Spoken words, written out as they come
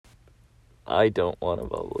I don't want a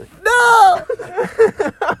bubbly. No!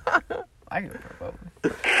 I go for a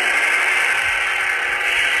bubbly.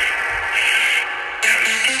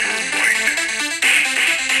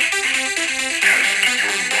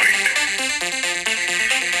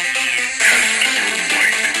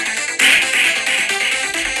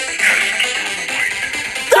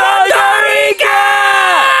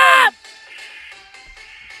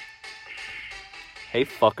 Hey,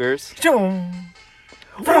 fuckers.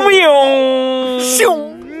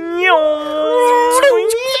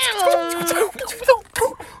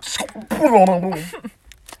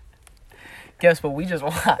 Guess what we just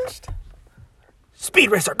watched?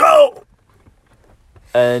 Speed Racer, go!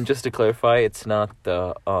 And just to clarify, it's not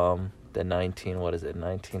the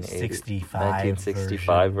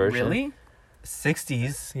 1965 version. Really?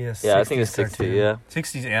 60s, yes. Yeah, I think it's 60, yeah.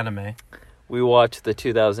 60s anime. We watched the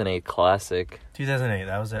 2008 classic. 2008,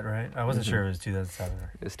 that was it, right? I wasn't sure it was 2007.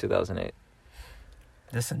 It's 2008.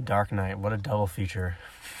 This and Dark Knight, what a double feature.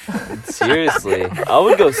 Seriously, I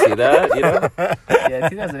would go see that, you know? Yeah,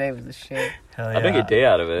 2008 was the shit. Hell yeah. I'd make a day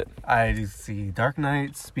out of it. I see Dark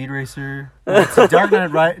Knight, Speed Racer. Dark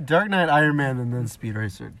Knight, Iron Man, and then Speed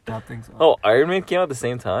Racer. Top things. Oh, Iron Man came out at the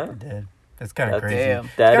same It time? did. That's kind of That's- crazy. Damn.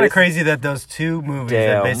 It's That kind of is- crazy that those two movies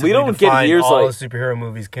Damn. that basically We don't get defined years all like- the superhero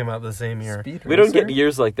movies came out the same year. We don't get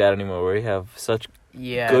years like that anymore where we have such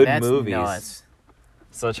Yeah, Good that's movies. nuts.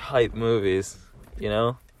 such hype movies, you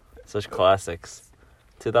know? Such classics.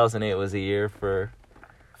 2008 was a year for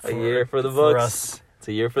the books. For us. It's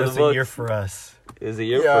a year for That's the books. a year for us. It was a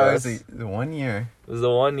year Yeah, for it us. was the 1 year. It was the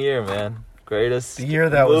 1 year, man. Greatest The year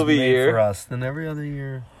that was movie made year. for us. Then every other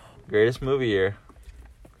year. Greatest movie year.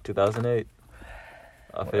 2008.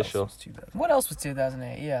 Official. What else was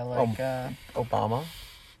 2008? Yeah, like, Obama.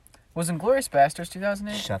 was Inglourious Basterds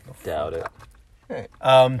 2008? Shut the fuck Doubt it.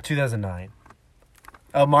 2009.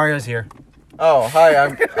 Oh, Mario's here. Oh, hi,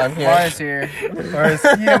 I'm here. Mario's here.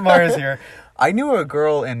 Mario's here. I knew a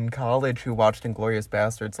girl in college who watched Inglourious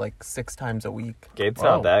Bastards like 6 times a week. Gabe's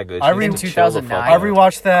Wow. not that good. I She read needs to chill the 2009. fuck I out.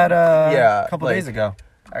 rewatched that Yeah, a couple like- days ago,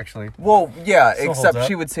 actually. Well, yeah, Still holds except up.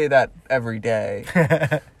 she would say that every day.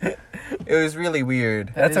 It was really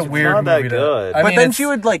weird. That's a is weird not that movie. good. I But mean, then it's- she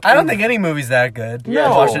would like. I don't think any movie's that good. Yeah, I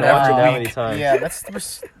No, watch it watched every it how many week. times? Yeah,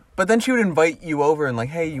 that's... But then she would invite you over and like,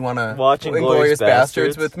 hey, you want to Watch Inglourious Bastards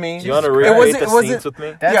Bastards with me? Do you want to It recreate wasn't- the it wasn't- scenes with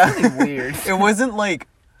me? That's Yeah. really weird. It wasn't like,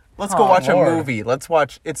 let's go Oh, watch Lord. a movie. Let's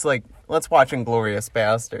watch Inglourious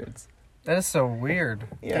Bastards. That is so weird.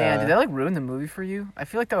 Yeah. Damn, did that, like, ruin the movie for you? I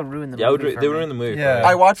feel like that would ruin the Yeah, movie for they me. were in the movie. Yeah. for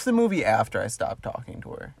I me. watched the movie after I stopped talking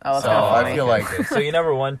to her. Oh, that's so kinda funny. I feel like So you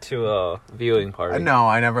never went to a viewing party? no,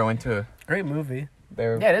 I never went to Great movie.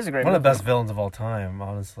 their Yeah, it is a great One movie. of the best villains of all time,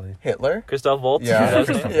 honestly. Hitler. Christoph Waltz? Yeah, That was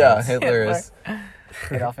his name? yeah, Hitler is.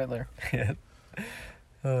 Adolf Hitler. Who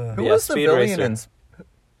Yeah, was the Speed villain Racer. in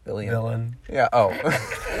Villain. Yeah. Oh.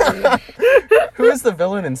 Who is the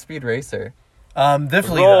villain in Speed Racer?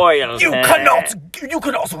 Definitely. Royal You cannot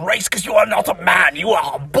race because you are not a man. You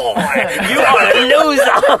are a boy. You are a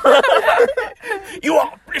loser! You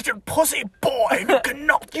are a little pussy boy.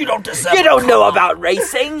 You don't deserve. You don't know about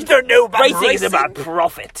racing! You don't know about Racing is about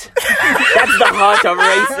profit. That's the heart of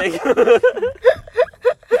racing.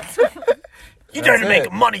 You don't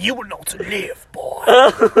make money. You will not live, boy.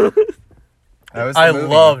 That was the I movie.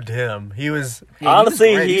 loved him. He was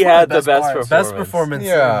Honestly, great. he He's one had of the the best best performance. best performance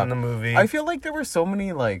Yeah. in the movie. I feel like there were so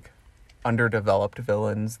many like underdeveloped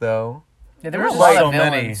villains though. Yeah, there were a There's lot so of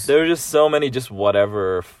many. villains. There were just so many just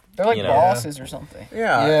whatever, They're like you know. bosses or something.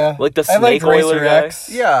 Yeah. Like the I liked snake oiler Racer guy. X.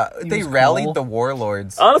 Yeah, He they was rallied cool. the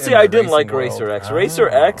warlords. Honestly, in I the didn't like racing Racer world. X. Racer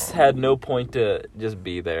X had no point to just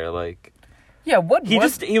be there. Like Yeah, what? he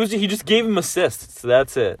just gave him assists.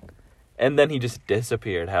 That's it. And then he just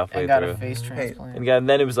disappeared halfway and got through. a face transplant. And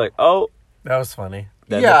then it was like, oh, That was funny.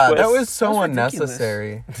 then Yeah, the that twist. was so That was ridiculous.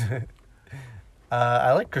 unnecessary.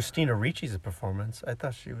 I like Christina Ricci's performance. I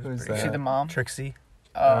thought she was Who's pretty Is she that? the mom? Trixie.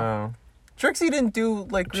 Oh. Trixie didn't do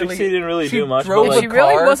like really. Trixie didn't really she do much. drove but, a like, she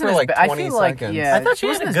really car wasn't for as like bad. I 20 feel like, seconds. yeah. I thought she she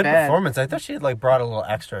had wasn't a as good bad. performance. I thought she had like brought a little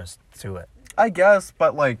extras to it. I guess,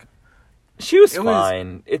 but like, she was it was-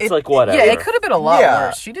 fine. It's it- like whatever. Yeah, it could have been a lot Yeah.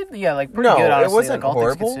 worse. She did, like pretty No, good. it Honestly, wasn't like, all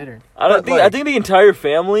horrible. things considered. but, I like- think the entire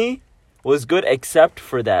family was good except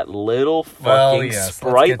for that little fucking Well, yes, let's get to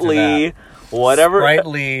sprightly whatever.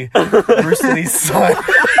 Sprightly Bruce Lee's son.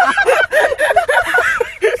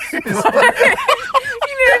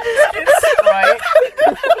 Right?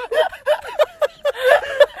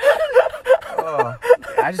 oh,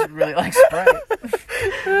 I just really like Sprite.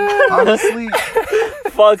 honestly,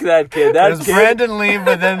 Fuck that kid. That There's kid. Brandon Lee,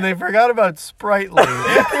 but then they forgot about Sprightly.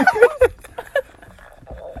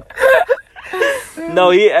 No,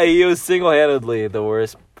 he was single-handedly the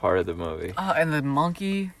worst part of the movie. Oh, and the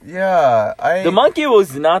monkey. Yeah, The monkey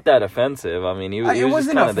was not that offensive. I mean, he was It just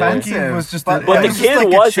wasn't kind of there. offensive. Monkey was just, But it the was kid just like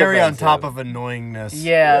was a cherry offensive. on top of annoyingness.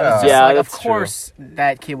 Yeah, it was just Yeah, like, that's of course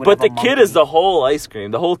that kid would. But the have a kid monkey. is the whole ice cream,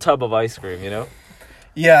 the whole tub of ice cream, you know?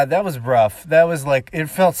 Yeah, that was rough. That was like, it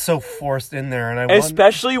felt so forced in there, and I wondered-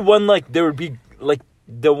 Especially when, like, there would be, like,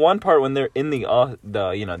 the one part when they're in the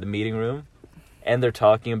the meeting room, and they're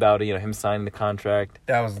talking about, him signing the contract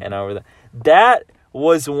that was and over that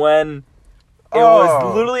was when it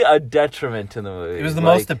was literally a detriment to the movie. it was the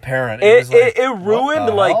Like, most apparent. It, was like, it ruined, what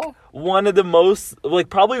the like, hell? one of the most, like,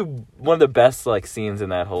 probably one of the best, like, scenes in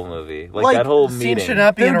that whole movie. Like that whole Scene meeting. should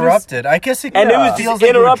not be They're just- interrupted. I guess it, And it was feels just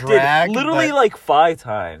like they were interrupted dragged, literally, but- like, 5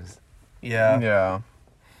 times. yeah. Yeah.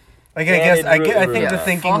 Like, And I guess it I ruined think it. the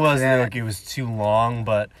thinking Fuck was that. like it was too long,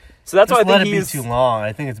 but So that's why I just let think it be he's... too long.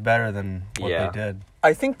 I think it's better than what Yeah. they did.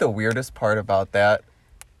 I think the weirdest part about that,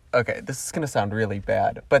 okay, this is going to sound really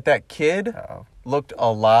bad, but that kid Uh-oh. looked a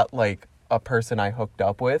lot like a person I hooked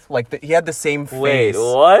up with. Like, he had the same face. Wait,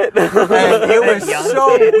 what? And it was Young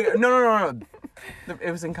so kid? weird. No.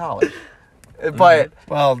 It was in college. But,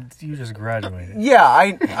 Well, you just graduated. yeah,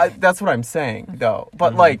 I that's what I'm saying, though.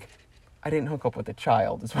 But, like, I didn't hook up with a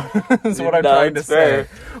child, is what I'm No, trying to it's fair. say.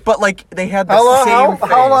 But, like, they had the same face.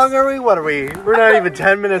 How long are we? What are we? We're not even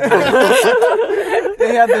 10 minutes.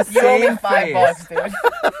 They had the You owe me same $5, face.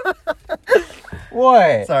 dude.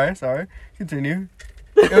 What? Sorry. Continue.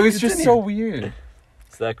 It was just so weird.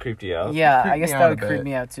 So that creeped you out? Yeah, Creeped I guess me that out would a creep bit.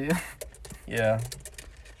 me out too. Yeah.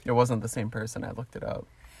 It wasn't the same person. I looked it up.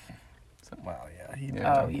 Well, yeah.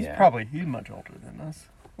 Yeah. Oh, He's yeah. he's much older than us.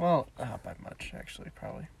 Well, not by much, actually,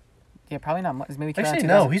 probably. Yeah, probably not much. Maybe came out Actually, in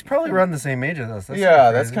no. 2000. He's probably around the same age as us.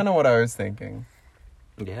 Yeah, that's kind of what I was thinking.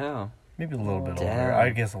 Yeah. maybe a little bit older. Damn. I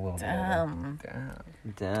guess a little bit older. Damn.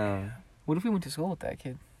 Damn. Damn. What if we went to school with that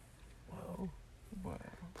kid?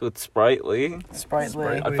 With Sprightly,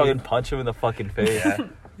 Sprightly. I'd fucking punch him in the fucking face.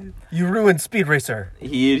 You ruined Speed Racer.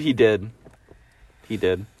 He did. He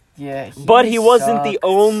did. Yeah. But he wasn't the sucked.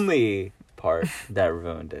 only part that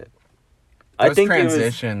ruined it. I Those think it was...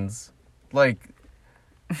 transitions, like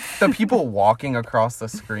the people walking across the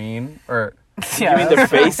screen, or Yeah, You mean the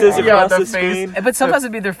faces Yeah, across the the face. screen? But sometimes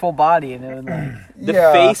it'd be their full body, and it would like. The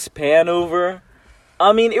Yeah. face pan over.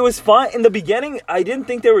 I mean, it was fine. In the beginning, I didn't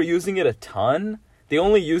think they were using it a ton. They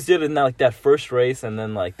only used it in like that first race, and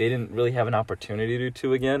then like they didn't really have an opportunity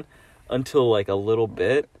to again until like a little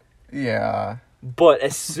bit. Yeah. But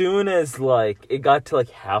as soon as like it got to like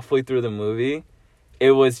halfway through the movie,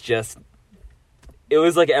 it was just it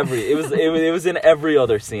was like it was in every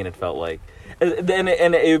other scene. It felt like, and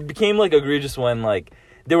it became like egregious when like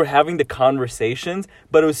they were having the conversations,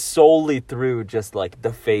 but it was solely through just like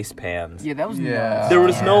the face pans. Yeah, that was. Yeah. nuts. There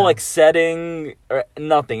was no Yeah. like setting or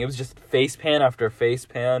nothing. It was just face pan after face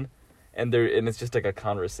pan, and it's just like a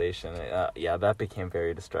conversation. Yeah, that became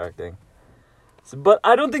very distracting. So, but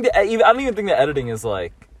I don't think I don't even think the editing is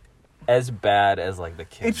like as bad as like the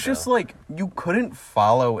kids. It's just though. like you couldn't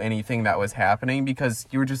follow anything that was happening because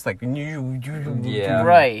you were just like, Yeah.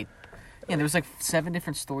 Right. Yeah, there was like 7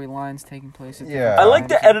 different storylines taking place. At Yeah. different I like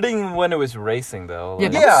the times. editing when it was racing though. Yeah,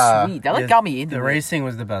 Like, that Yeah. was sweet. That like got me into The it. racing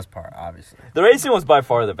was the best part, obviously. the racing was by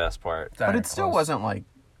far the best part. But it still wasn't like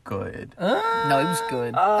good. No, it was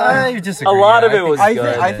good. I disagree. a lot of I it think- was I,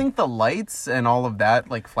 good. I think the lights and all of that,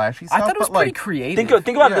 like flashy stuff. I thought it was but, pretty like, creative.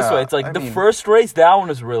 Think about it this Yeah, way. It's like I the mean- first race, that one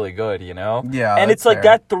was really good, you know? Yeah, And it's that's like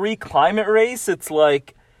fair. that 3 climate race, it's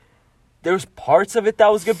like there's parts of it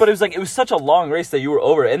that was good, but it was such a long race that you were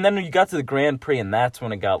over it. And then you got to the Grand Prix, and that's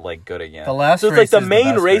when it got like good again. The last so it's race like the is the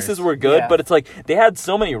main best races race. were good, Yeah. but it's like they had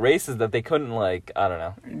so many races that they couldn't like I don't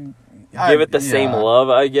know I- give it the same yeah. love,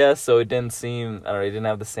 I guess. So it didn't seem I don't know, it didn't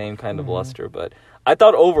have the same kind Mm-hmm. of luster. But I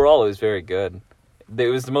thought overall it was very good. It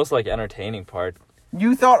was the most like entertaining part.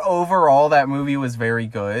 You thought overall that movie was very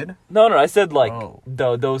good? No, I said like Oh.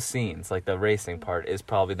 those scenes, like the racing part, is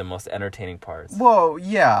probably the most entertaining parts. Well,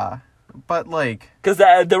 yeah. But, like, Because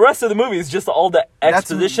the rest of the movie is just all the That's-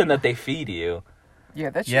 exposition that they feed you. Yeah,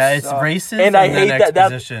 that's Yeah, just, it's races And and, I then hate that-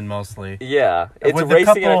 exposition mostly. Yeah, it's With a racing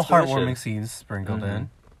couple and exposition. heartwarming scenes sprinkled in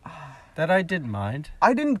that I didn't mind.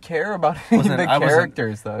 I didn't care about any of Wasn't- the I wasn't-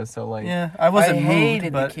 characters, though, so, like, Yeah, I I wasn't hated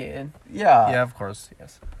moved, but the kid. yeah, of course,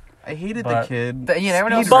 yes. I hated But- the kid. Yeah,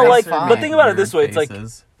 everyone else Speed But, like, Racer but made think about it weird this way, it's like-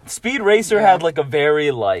 faces. Speed Racer Yeah. had like a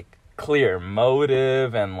very like clear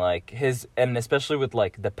motive and like and especially with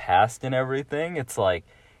like the past and everything, it's like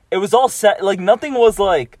it was all set, like nothing was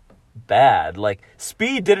like bad. Like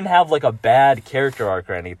Speed didn't have like a bad character arc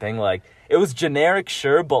or anything. Like it was generic,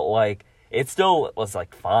 sure, but like it still was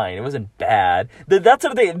like fine. It wasn't bad. That's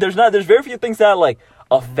the thing. There's very few things that like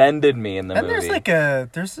offended me in the And movie.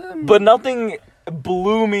 there's but nothing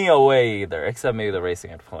blew me away either, except maybe the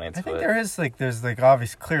racing at points. I think but- there's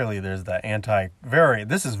obviously clearly there's the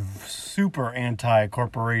this is super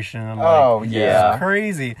anti-corporation and like Oh, yeah. it's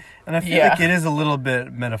crazy, and I feel like it is a little bit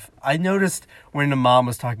I noticed when the mom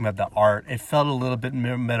was talking about the art, it felt a little bit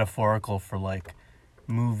metaphorical for like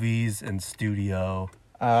movies and studio.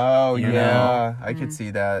 Oh, You yeah. I could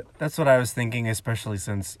see that. That's what I was thinking, especially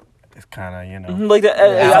since it's kind of like that.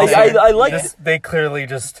 I like. they clearly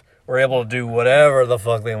just were able to do whatever the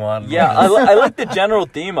fuck they want. Yeah, I like the general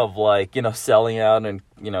theme of like selling out and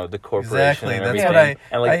the corporation. Exactly, and that's everything. what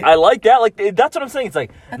and like I like that. Like that's what I'm saying. It's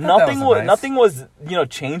like thought that nothing was was nice. nothing was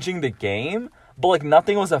changing the game, but like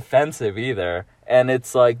nothing was offensive either. And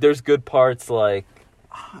it's like there's good parts like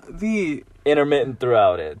The intermittent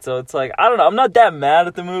throughout it. So it's like I don't know. I'm not that mad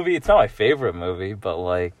at the movie. It's not my favorite movie, but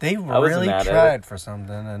like They I wasn't really mad at tried for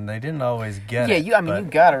something, and they didn't always get Yeah, it. you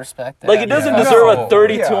gotta respect that. Like it doesn't Yeah. deserve No, a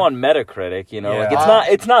 32 yeah. on Metacritic, Like Yeah.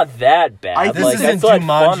 it's not that bad. This like, isn't I still had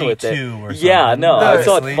fun Jumanji with 2 it. or something. Yeah, no, I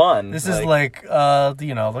still had Honestly, fun. This is like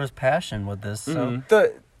there's passion with this. So Mhm.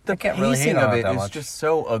 the can't really pacing hate on of it it that is much. just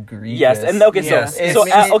so egregious. Yes, and okay, Yeah. so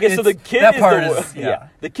It's- the kid that is part the is- yeah.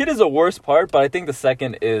 the kid is the worst part, but I think the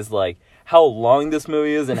second is like how long this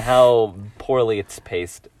movie is and how poorly it's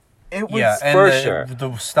paced. it was yeah, and for the, sure.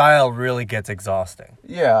 the style really gets exhausting.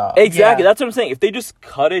 yeah. Exactly, Yeah. that's what I'm saying. If they just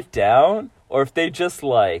cut it down, or if they just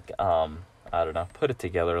like I don't know, put it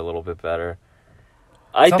together a little bit better.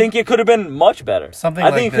 I think it could have been much better. Something I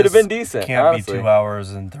like think it could have this been decent. Can't honestly. be 2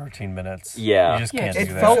 hours and 13 minutes. Yeah. You just Yeah, can't it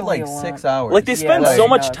do It that. felt Usually like a lot. 6 hours. Like they spend Yeah, so like-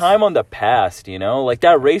 much No, it's- time on the past, Like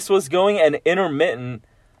that race was going and intermittent,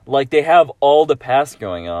 like they have all the past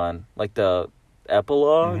going on, like the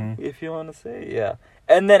epilogue, Mhm. if you want to say, yeah.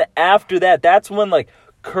 And then after that, that's when like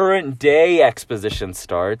current day exposition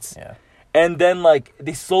starts, Yeah. and then like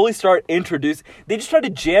they slowly start introduce. They just try to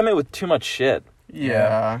jam it with too much shit.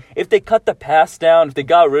 yeah. If they cut the past down, if they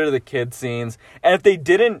got rid of the kid scenes, and if they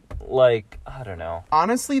didn't like, I don't know.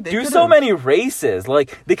 Honestly, they Do could've- so many races.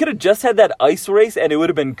 Like they could have just had that ice race and it would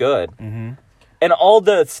have been good. Mm-hmm. And all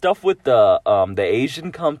the stuff with the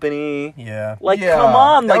Asian company. Yeah. Like Yeah, come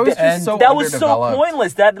on, that like was just so that was so underdeveloped.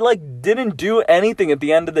 pointless. That like didn't do anything at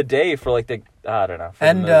the end of the day for like the I don't know. For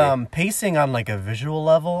the movie. And pacing on like a visual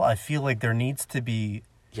level, I feel like there needs to be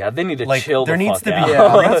yeah, they need to like chill there the needs fuck to out. be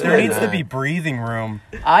Yeah, there needs to that. be breathing room.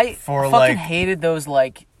 I for, fucking like- hated those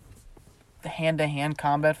like the hand-to-hand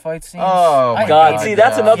combat fight scenes. Oh, I my God, hated see, that.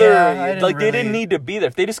 that's another. Yeah, I didn't like, they really- didn't need to be there.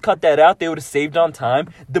 If they just cut that out, they would have saved on time.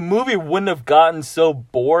 The movie wouldn't have gotten so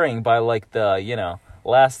boring by like the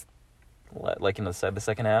last, like in the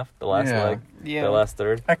second half, the last Yeah. leg, Yeah. the last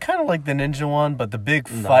third. I kind of like the ninja one, but the big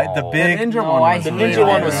fight, the No. big The ninja No, one I was The hated ninja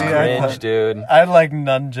one was Yeah, I cringe, thought- dude. I like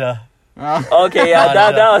Nunja. Okay, yeah,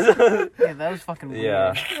 that was. Yeah, that was fucking weird.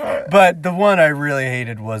 Yeah. But the one I really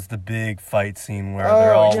hated was the big fight scene where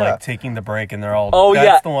they're Oh, all yeah. like taking the break and they're all. Oh that's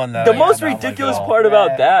yeah, the one that the I most did not like at ridiculous all. part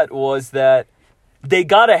about Yeah. that was that they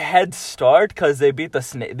got a head start because they beat the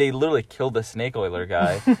snake. They literally killed the snake oiler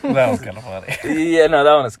guy. That was kind of funny. Yeah, no,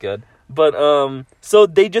 that one is good. But so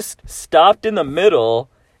they just stopped in the middle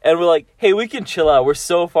and were like, "Hey, we can chill out. We're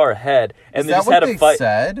so far ahead." And Is they that just what had they a fight.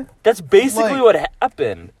 said? That's basically Like- what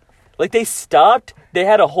happened. Like they stopped. They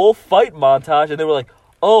had a whole fight montage, and they were like,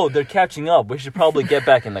 "Oh, they're catching up. We should probably get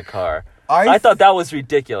back in the car." I thought that was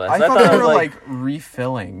ridiculous. I thought it they was were like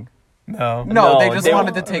refilling. No. No, No, they just they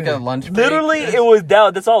wanted were- to take a lunch break. Literally, it was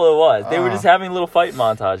that. That's all it was. They were Uh. just having a little fight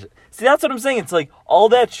montage. See, that's what I'm saying. It's like all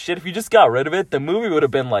that shit. If you just got rid of it, the movie would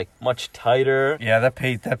have been like much tighter. Yeah, that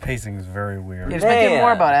pacing is very weird. Yeah, just make it more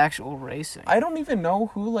Man. about actual racing. I don't even know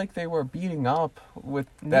who like they were beating up with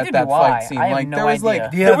Neither that do I. fight scene. I have like no there was idea.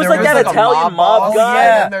 like Yeah, there was like that a Italian mob boss, guy.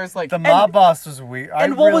 Yeah. and there's like The mob boss was weird.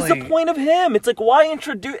 And what was the point of him? It's like why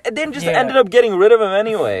introduce? And then just Yeah. ended up getting rid of him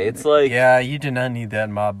anyway. It's like Yeah, you did not need that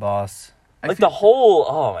mob boss. like the whole.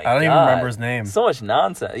 Oh my god! I don't even remember his name. So much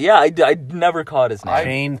nonsense. Yeah, I never caught his name.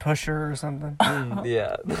 Chain Pusher or something.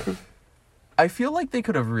 Yeah. I feel like they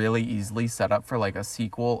could have really easily set up for like a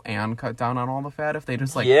sequel and cut down on all the fat if they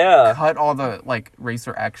just like Yeah. cut all the like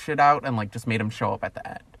Racer X shit out and like just made him show up at the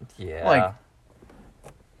end. Yeah. Like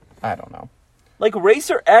I don't know. Like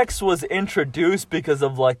Racer X was introduced because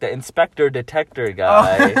of like the inspector detector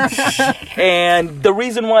guy. And the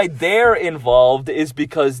reason why they're involved is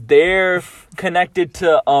because they're connected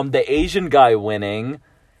to the Asian guy winning.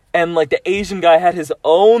 and like the Asian guy had his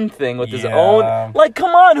own thing with his Yeah. own. Like,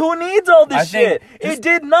 come on, who needs all this I think shit? It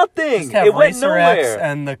did nothing. Just have It went Racer X nowhere.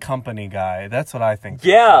 and the company guy. That's what I think.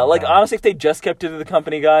 Yeah, like honestly, if they just kept it to the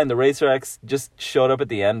company guy and the Racer X just showed up at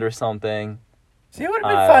the end or something. See, it would have I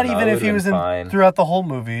been don't fun know, even it if he would've was been in fine. throughout the whole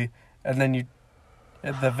movie, and then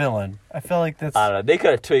the villain. I feel like that's. I don't know. They could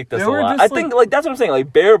have tweaked this They a were lot. just, I think like that's what I'm saying.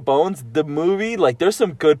 Like bare bones, the movie, like there's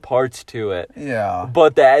some good parts to it, Yeah.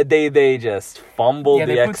 but that they just fumbled Yeah,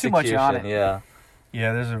 the they put too execution. much on it. Yeah.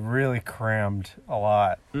 Yeah, there's a really crammed a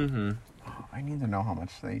lot. Mm-hmm. I need to know how much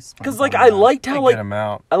they spent. Because like on I that. liked A how good like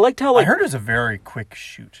amount. I liked how I like heard it was a very quick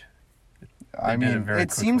shoot. I they did it mean, very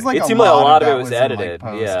it seems quickly. like it seemed like a lot of that it was in, like, edited.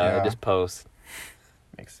 post, yeah, just post.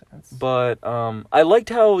 Makes sense. But I liked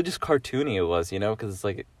how just cartoony it was, you know, because it's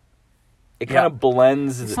like it kind Yeah. of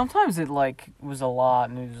blends. Sometimes it like was a lot,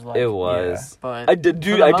 and it was like It was. But I do for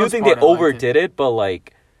the I do most think they part, I liked overdid it, but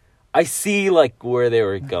like I see like where they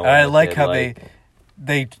were going. I with like it, how like,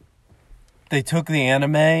 they took the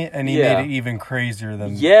anime and he Yeah. made it even crazier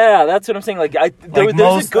than Yeah, that's what I'm saying. Like there like was a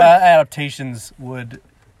most good adaptations would.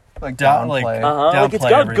 like like, downplay. like it's downplay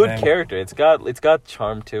got good everything. character. It's got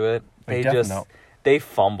charm to it. Like They Death just Note. they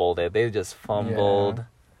fumbled it. They just fumbled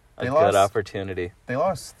They a lost- good opportunity. They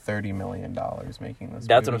lost $30 million making this.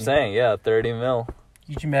 That's what I'm movie. saying. Yeah, 30 mil.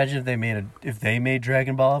 Could you imagine if they made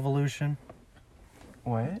Dragon Ball Evolution?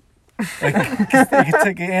 What? Like, 'cause they could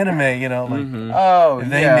take an anime, you know, like Mhm. Oh, if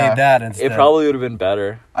they yeah. made that instead. It probably would have been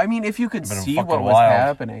better. I mean, if you could Been see fucking what was wild.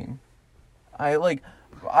 happening, I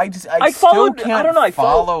I still followed- can't I don't know, I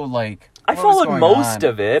follow like. I what was followed going most on.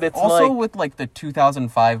 of it. It's Also, like with like the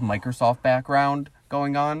 2005 Microsoft background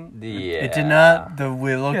going on. yeah. It did not. It Yeah,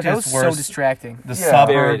 looked that was just so worse. distracting. The Yeah.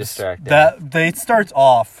 suburbs. Very distracting. It starts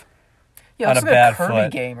off. Yeah, On it's a like bad a Kirby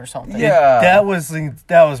foot. game or something. Yeah. That was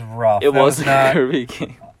rough. It that was was not. Kirby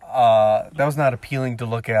game. That was not appealing to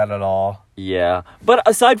look at all. Yeah, but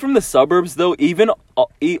aside from the suburbs, though, even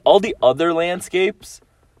all the other landscapes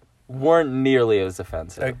weren't nearly as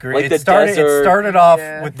offensive. Agree. Like It the started desert, off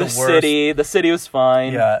Yeah. with the worst. city. The city was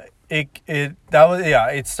fine. Yeah.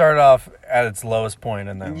 It started off at its lowest point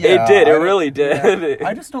and then Yeah, It did. It I- really did. yeah.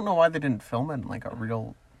 I just don't know why they didn't film it in like a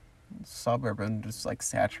real suburb and just like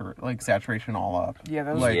saturation all up. Yeah,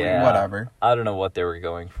 that was Like Yeah. whatever. I don't know what they were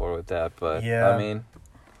going for with that, but Yeah. I mean,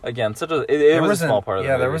 again, it there was a wasn't- small part of the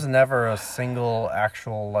movie. there was never a single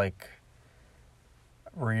actual like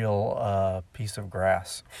real piece of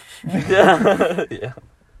grass. yeah.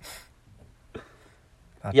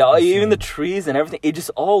 Not Yeah, to be even the seen. trees and everything, it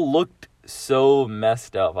just all looked so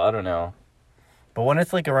messed up. I don't know. But when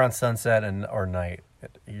it's like around sunset or night,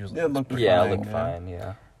 it usually It looked Yeah, it fine, looked fine,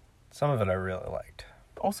 yeah. some of it I really liked.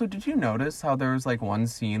 Also, did you notice how there was like one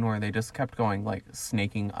scene where they just kept going like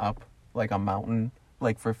snaking up like a mountain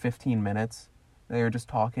like for 15 minutes? They were just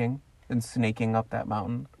talking and snaking up that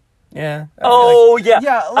mountain. Yeah. Oh, yeah.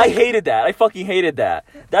 Yeah, I like- hated that. I fucking hated that.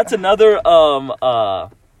 That's another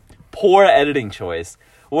poor editing choice.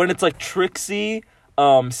 When it's like Trixie,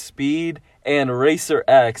 Speed, and Racer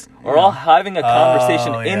X are all having a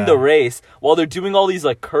conversation in yeah. the race while they're doing all these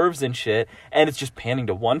like curves and shit, and it's just panning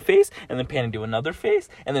to one face and then panning to another face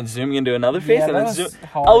and then zooming into another face Yeah, and that then was zoom.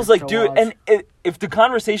 hard I was like, to dude, watch. and if the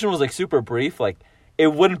conversation was like super brief, like it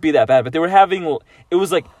wouldn't be that bad. But they were having, it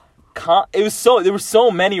was like. There were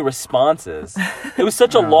so many responses. It was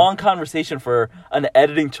such a long conversation for an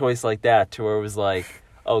editing choice like that, to where it was like,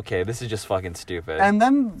 okay, this is just fucking stupid. And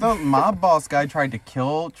then the mob boss guy tried to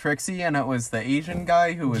kill Trixie, and it was the Asian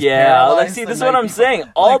guy who was yeah, paralyzed. like, see, the this is what night I'm before. saying.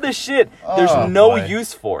 All Like, this shit, there's oh, no boy.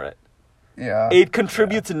 use for it. Yeah. It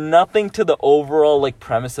contributes nothing to the overall like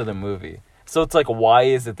premise of the movie. So it's like, why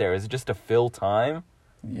is it there? Is it just to fill time?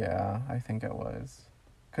 Yeah, I think it was.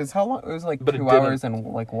 Because how long? It was like But it 2 didn't- hours and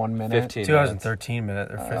like 1 minute. 15 2 hours and minutes. 13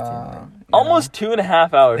 minutes or 15 minutes. Yeah. Almost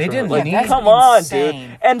 2.5 hours. They for- didn't like, need- That's come on,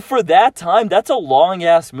 insane. dude. And for that time, that's a long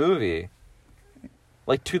ass movie.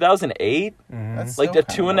 Like 2008, That's like still a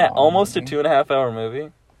kind of long almost a movie. 2.5 hour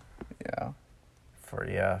movie. Yeah.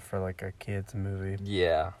 For like a kids movie.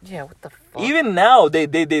 Yeah. Yeah, what the fuck? Even now, they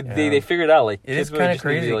Yeah. figured out like It kids is movie kinda just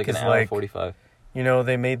need to be, crazy like an 'cause, hour like, 45. You know,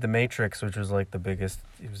 they made The Matrix, which was like the biggest.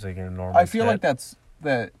 It was like an enormous. I feel hit. like that's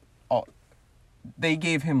that. They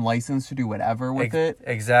gave him license to do whatever with it,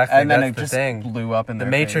 Exactly. and then that's it the just thing. blew up in The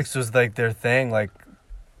their Matrix face. was like their thing. Like,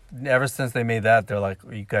 ever since they made that, they're like,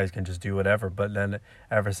 you guys can just do whatever. But then,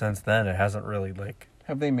 ever since then, it hasn't really like.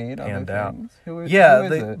 Have they made other panned out. things? Who is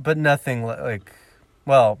it? but nothing like.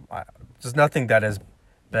 Well, just nothing that has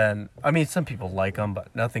been. I mean, some people like them, but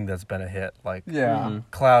nothing that's been a hit. Like Yeah. Mhm.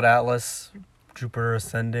 Cloud Atlas, Jupiter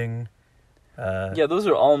Ascending. Yeah, those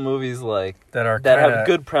are all movies like that have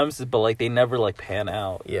good premises, but like they never like pan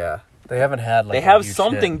out. Yeah, they haven't had like they have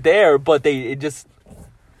something there, but you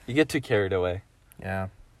get too carried away. Yeah.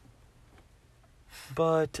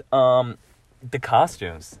 But the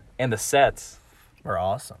costumes and the sets were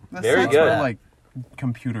awesome. The Very sets good. were like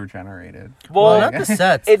computer generated. Well, not the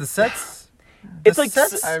sets. The sets. It's like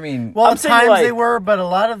sets. I mean, Well, I'm at saying, times like, they were, but a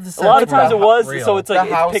lot of the sets. a lot of times it were was. real. So it's the like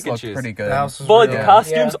house pick and looked choose. pretty good. The house was But like real. the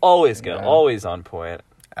costumes, Yeah. always good, Yeah. always on point.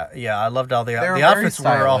 Yeah, I loved all the They were the very outfits were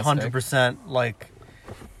stylistic. 100% like.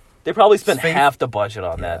 They probably spent Space- half the budget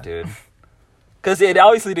on that, dude. Because it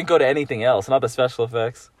obviously didn't go to anything else, not the special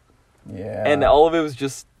effects, Yeah. and all of it was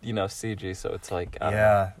just CG. So it's like, I don't know.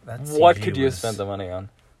 Yeah, that What CG could you have was- spent the money on?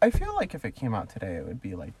 I feel like if it came out today, it would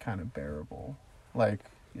be like kind of bearable. Like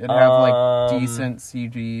it'd have like decent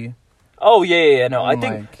CG. Oh yeah. No, I And,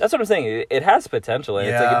 think like- that's what I'm saying. It has potential, and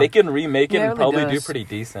it's Yeah. like they can remake it Yeah, it and really probably do does. pretty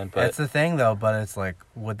decent. That's But the thing, though. But it's like,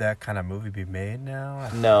 would that kind of movie be made now?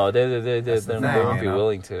 no, they That's the they thing, won't be you know?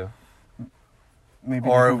 willing to. Maybe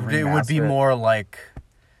Or they it could would be remaster it. more like,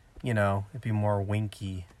 it'd be more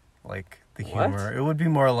winky, like the What? humor. It would be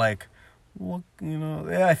more like, well,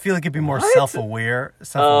 yeah, I feel like it'd be more What? self-aware. Oh,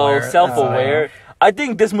 Self-aware. self-aware. I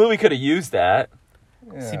think this movie could have used that.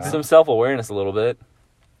 Yeah. Some self-awareness a little bit.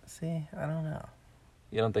 See, I don't know.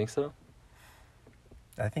 You don't think so?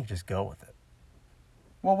 I think just go with it.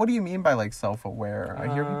 Well, what do you mean by like self-aware?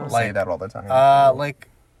 I hear people say Like, that all the time.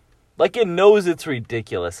 Like it knows it's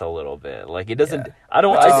ridiculous a little bit. Like it doesn't. Yeah. I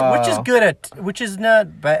don't. Which is good which is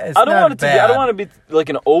not bad. I don't want it to be. I don't want to be like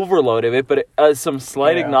an overload of it, but some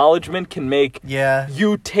slight Yeah. acknowledgement can make Yeah.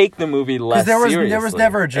 you take the movie less Because seriously. there was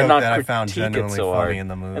never a and joke not that I found critique it genuinely so funny hard. in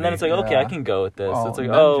the movie. And then it's like, okay, Yeah. I can go with this. Well, It's like,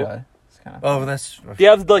 Ninja oh, is kind of oh, that's. you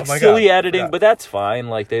have like Oh my silly God, editing, forgot. but that's fine.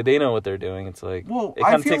 Like they know what they're doing. It's like Well, it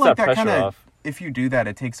I kind of feel takes like that that pressure kinda, off. if you do that,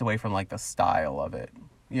 it takes away from like the style of it.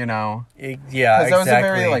 You know? Yeah, 'Cause that was a exactly.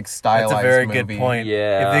 very, like, stylized That's a very movie. good point.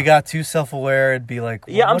 Yeah. If they got too self-aware, it'd be like,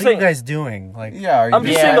 Yeah, I'm what are saying- you guys doing? Like, Yeah. Are you I'm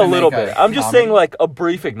just trying saying a to little make bit. I'm just comedy? saying like a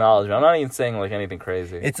brief acknowledgement. I'm not even saying like anything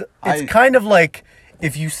crazy. it's I- kind of like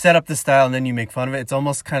if you set up the style and then you make fun of it. It's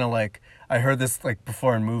almost kind of like I heard this like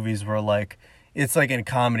before in movies where like it's like in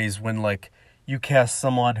comedies when like you cast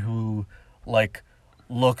someone who like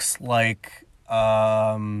looks like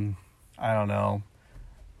I don't know.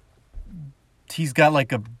 He's got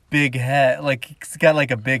like a big head, like he's got like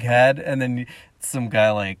a big head, and then some guy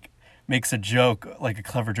like makes a joke, like a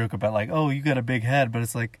clever joke about like, oh, you got a big head, but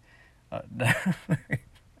it's like,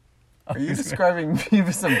 Are you describing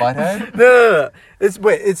Beavis and Butthead? no.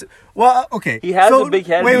 It's well, okay. He has a big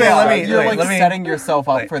head. Wait, Yeah, let me. You're like let me- setting yourself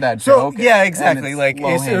up for that So joke. yeah, and exactly. it's Like it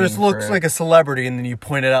low-hanging just looks fruit. like a celebrity, and then you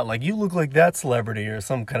point it out, like you look like that celebrity, or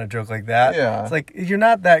some kind of joke like that. Yeah. It's like you're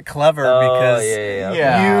not that clever Oh, because yeah.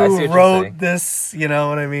 Yeah. I see you what you're wrote saying. this. You know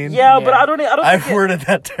what I mean? Yeah, but Yeah. I don't I've think it- worded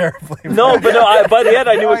that terribly. No, but no. By the end,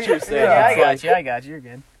 I knew what you were saying. Yeah, I It's got like- you. I got you. You're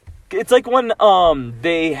good. It's like when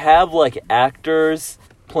they have like actors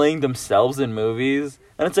playing themselves in movies,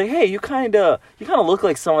 and it's like, hey, you kind of look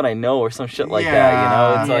like someone I know or some shit like that. You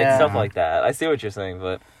know, it's like Yeah. stuff like that. I see what you're saying,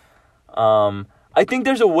 but I think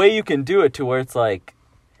there's a way you can do it to where it's like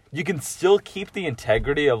you can still keep the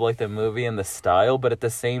integrity of like the movie and the style, but at the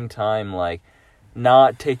same time, like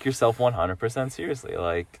not take yourself 100% seriously.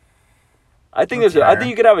 Like I think That's I fair. think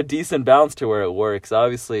you could have a decent balance to where it works.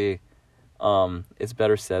 Obviously, it's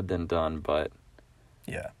better said than done, but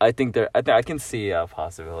Yeah. I think I can see a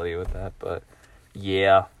possibility with that, but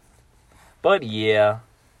yeah.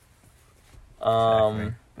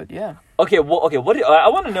 Exactly. But yeah. Okay, I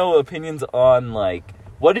want to know opinions on like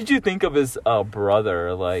what did you think of his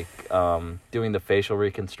brother like doing the facial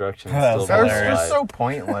reconstruction? That was still That was being hilarious. just alive? so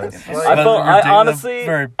pointless. I Like, felt Ridiculous. honestly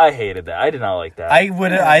Very- I hated that. I did not like that.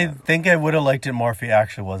 I think I would have liked it more if he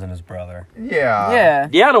actually wasn't his brother. yeah. Yeah.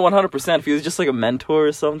 yeah, no, 100%. If he was just like a mentor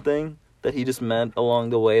or something that he just met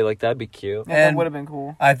along the way, like that'd be cute. Yeah, that And- would have been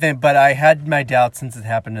cool. I think, but I had my doubts since it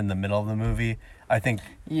happened in the middle of the movie. I think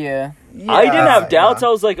Yeah. I didn't have doubts. Yeah.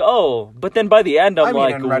 I was like, oh, but then by the end, I'm I mean,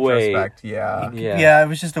 like, in wait. retrospect, yeah. Yeah. it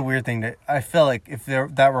was just a weird thing that I felt like if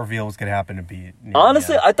that reveal was gonna happen to be near the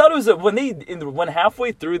Honestly, end. I thought it was when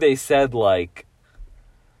halfway through they said like,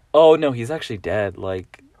 "Oh no, he's actually dead."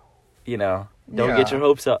 Like, you know, don't get Yeah. your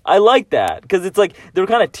hopes up. I like that because it's like they were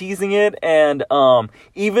kind of teasing it, and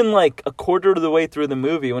even like a quarter of the way through the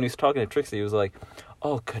movie when he was talking to Trixie, he was like,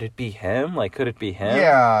 "Oh, could it be him? Like, could it be him?"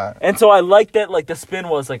 Yeah. And so I like that. Like the spin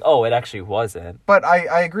was like, "Oh, it actually wasn't." But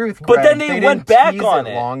I agree with But Greg. then they went didn't back tease on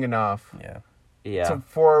it it. long enough yeah. Yeah.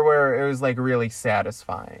 for where it was like really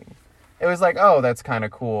satisfying. It was like, oh, that's kind of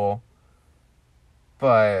cool.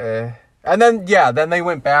 But And then then they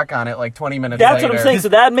went back on it like 20 minutes That's later. what I'm saying. So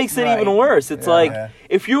that makes it even Right. worse. It's Yeah. like Yeah.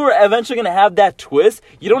 if you were eventually going to have that twist,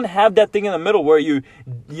 you don't have that thing in the middle where you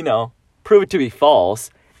prove it to be false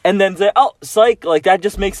and then say, "Oh, psych!" Like that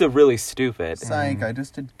just makes it really stupid. Psych, I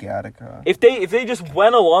just did Gattaca. If they just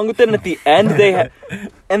went along with it, and at the end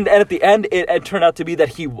and at the end it turned out to be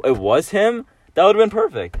that it was him, that would have been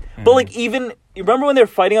perfect. But like even you remember when they were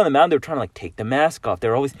fighting on the mountain, they were trying to like take the mask off. They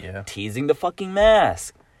were always teasing the fucking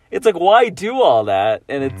mask. It's like, why do all that?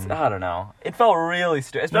 And it's I don't know. It felt really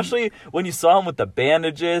stupid, especially when you saw him with the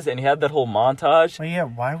bandages and he had that whole montage. Well, yeah,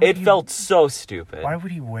 why would It he, felt so stupid. Why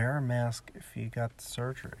would he wear a mask if he got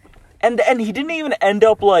surgery? And he didn't even end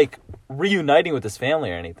up like reuniting with his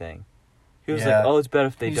family or anything. He was Yeah. like, "Oh, it's better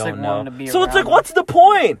if they He just, don't like, know." wanted to be So it's like, around what's the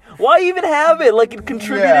point? Why even have it? Like it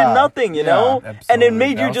contributed Yeah. nothing, you Yeah, know? And it absolutely.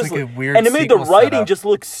 made That you was, just like, a weird and it made the sequel writing setup. just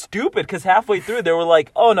look stupid because halfway through they were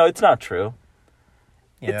like, "Oh no, it's not true."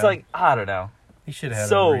 Yeah. It's like I don't know. he should have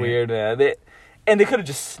So weird, man. They could have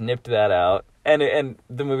just snipped that out, and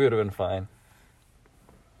the movie would have been fine.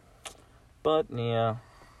 But yeah,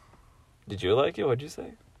 did you like it? What'd you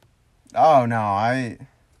say? Oh no,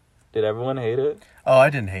 Did everyone hate it? Oh, I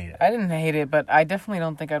didn't hate it. I didn't hate it, but I definitely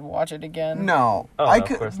don't think I'd watch it again. no. Oh, I no, of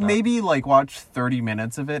could course not. maybe like watch 30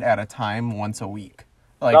 minutes of it at a time once a week.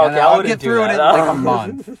 Like Okay, and I I'll wouldn't get do through it that. in like a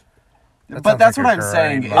month. That But sounds that's like what a I'm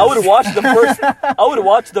saying. great is- I would watch the first. I would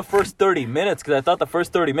watch the first 30 minutes because I thought the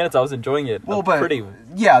first 30 minutes I was enjoying it. Well, but pretty.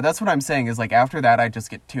 yeah, that's what I'm saying. Is like after that, I just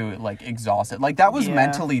get too like exhausted. Like that was Yeah.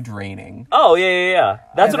 mentally draining. Oh yeah.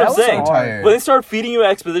 That's Yeah, what I'm that was saying. hard. Tired. When they started feeding you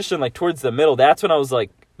exposition like towards the middle, that's when I was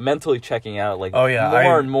like mentally checking out. Like Oh yeah, more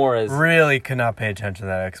I and more as. really could not pay attention to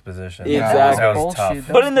that exposition. Exactly. That was Bullshit. tough.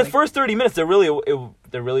 That But in the like- first 30 minutes, there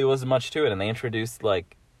really wasn't much to it, and they introduced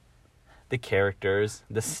like the characters,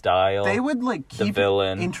 the style, They would like the keep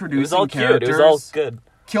villain. introducing It was all characters, cute. It was all good.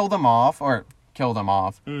 kill them off.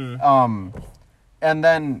 Mm. And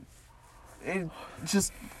then it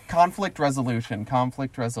just conflict resolution.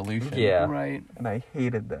 Yeah. Right. And I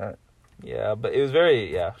hated that. Yeah, but it was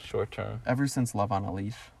very short term. Ever since Love on a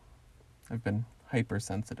Leash, I've been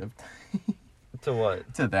hypersensitive To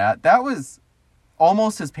what? to that. That was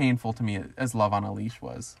almost as painful to me as Love on a Leash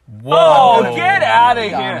was. Whoa, Oh, get out of Be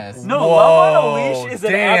here! honest. No, Whoa, Love on a Leash is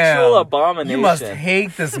an damn. actual abomination. You must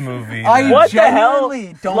hate this movie. I then. What the hell?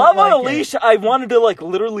 genuinely don't Love on a like it. Leash. I wanted to like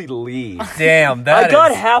literally leave. Damn, that I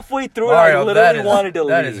got is- halfway through it. Mario, I literally that is- wanted to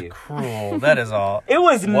That leave. is cruel. That is all. It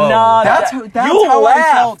was Whoa. not. That's that- how you I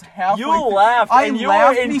laughed. felt halfway You through. laughed. I and you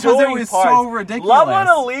laughed were because it enjoying was parts. so ridiculous. Love on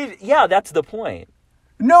a Leash. Yeah, that's the point.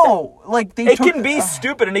 No, like they It took, can be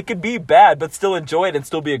stupid and it can be bad, but still enjoy it and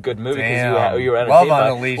still be a good movie Damn. because you're Love entertained. on by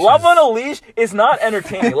a it. Leash Love is- on a Leash is not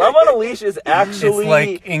entertaining. Love on a Leash is actually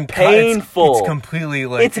It's like painful. It's completely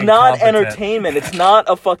like It's not incompetent. entertainment. It's not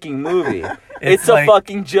a fucking movie. It's It's a like-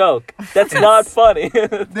 fucking joke. That's not funny.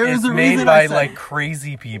 There is It's a made reason by I said, like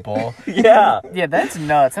crazy people. Yeah. Yeah, that's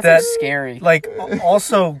nuts. That's That- like scary. Like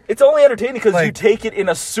also, It's only entertaining because you Like- take it in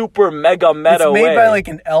a super mega meta it's made way. by like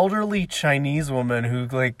an elderly Chinese woman who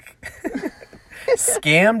like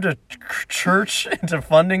scammed a church into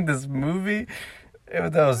funding this movie.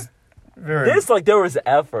 That was very. This, like, there was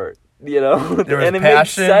effort, you know? There was and it made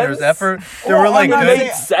passion. There was sense. effort. There Well, were like I'm not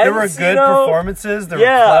good. saying- There were sense, good you know? performances. There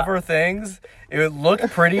Yeah. were clever things. It looked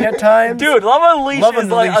pretty at times. Dude, Love on a Leash Love on is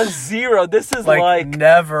a like a Leash- 0. This is like, like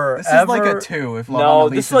never. this ever, is like a 2 if Love No, on a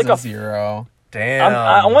Leash this is like a a 0. Damn.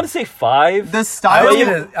 I want to say 5. The I style. was you-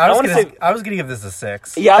 gonna. I wanna say- I was gonna give this a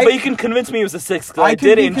 6. Yeah, I- but you can convince me it was a 6 because I can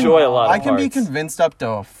did be enjoy a lot of I can be parts. convinced up to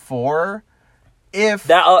a 4 if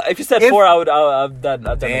That if you said If- 4, I would. that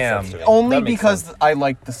makes Damn. sense to me. only That makes because sense. I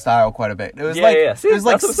liked the style quite a bit. It was Yeah, like yeah. See, it was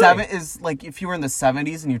like that's what I'm 7 is like if you were in the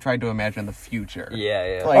 70s and you tried to imagine the future.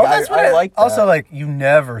 Yeah. Like, I like that. Also, like you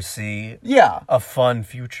never see Yeah. a fun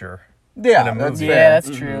future. Yeah, in a that's movie. fair. yeah, that's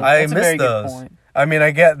true. I That's a miss very those. good point. I mean,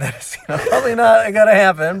 I get that it's probably not gonna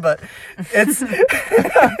happen, but it's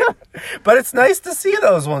but it's nice to see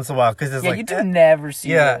those once in a while because it's Yeah, like you do never see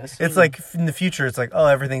yeah, this. it's like in the future, it's like oh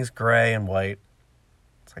everything's gray and white.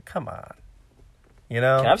 It's like come on, you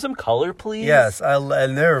know. Can I have some color, please? Yes,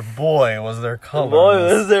 and their boy was their color. Boy,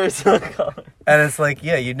 is there some color. And it's like,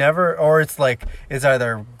 yeah, you never, or it's like, it's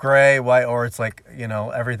either gray, white, or it's like, you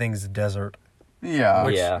know, everything's desert. Yeah.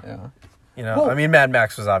 Yeah. You know, Well, I mean, Mad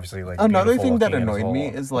Max was obviously like Another beautiful thing that looking and annoyed me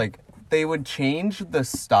all- is like they would change the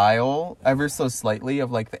style ever so slightly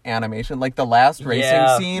of like the animation. Like the last racing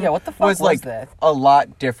Yeah. scene Yeah, what the fuck was like that? a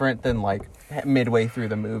lot different than like midway through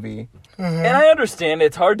the movie. And I understand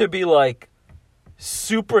it's hard to be like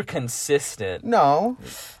super consistent. No.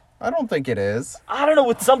 I don't think it is. I don't know,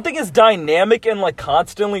 with something as dynamic and like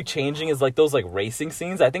constantly changing as like those like racing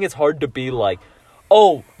scenes, I think it's hard to be like,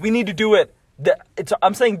 oh, we need to do it.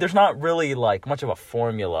 I'm saying there's not really like much of a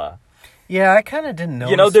formula. Yeah, I kind of didn't know.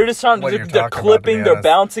 You know, they're just trying. what you're They're talking about, clipping. to be They're honest.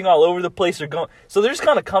 bouncing all over the place. They're going. So they're just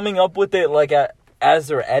kind of coming up with it like as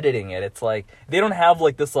they're editing it. It's like they don't have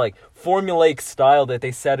like this like formulaic style that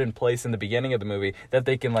they set in place in the beginning of the movie that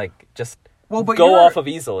they can like just Well, but go off of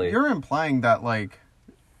easily. You're implying that like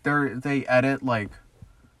they edit like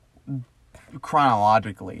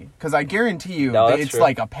chronologically, because I guarantee you No, that's it's true.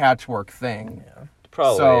 like a patchwork thing.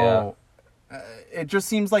 Probably. So it just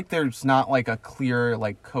seems like there's not like a clear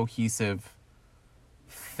like cohesive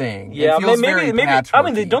thing. Yeah. It feels Maybe. very Maybe. I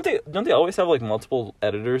mean, patchworky. don't they always have like multiple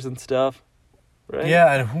editors and stuff? Right.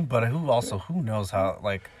 Yeah, and who knows how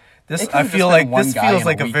like this? It could've I just feel been like one this guy feels in a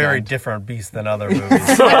like a very weekend. different beast than other movies.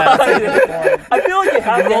 I feel like you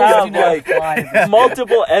have to Rules have do not like apply.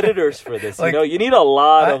 multiple editors for this. Like, you know, you need a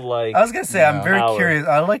lot of like. I was gonna say, I'm Yeah. very Power. curious.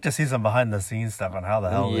 I'd like to see some behind the scenes stuff on how the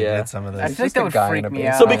hell they Yeah. did some of I this. feel like just that a would guy freak in a me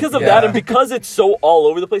base. out. So because of Yeah. that, and because it's so all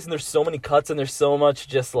over the place, and there's so many cuts, and there's so much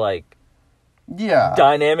just like Yeah.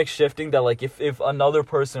 dynamic shifting that like if another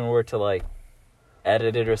person were to like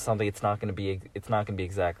edit it or something, it's not gonna be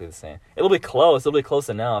exactly the same. It'll be close. It'll be close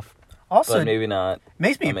enough, Also, but maybe not.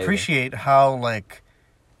 makes me amazing. appreciate how like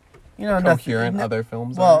Coherent other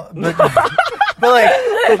films. Well, are. but like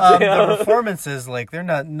the performances, like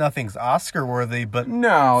nothing's Oscar worthy, but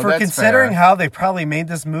No, for that's considering fair. how they probably made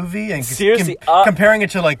this movie and Seriously, comparing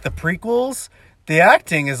it to like the prequels, the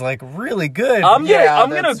acting is like really good. I'm Yeah,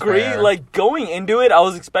 gonna that's agree. fair. Like going into it, I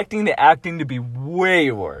was expecting the acting to be way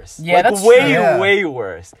worse. Yeah, like, that's way true. Yeah. way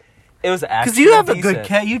worse. It was actually because you have a decent. good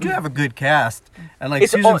cast. You do have a good cast, and like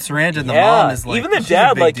It's Susan all- Sarandon, the yeah. mom is like even the she's a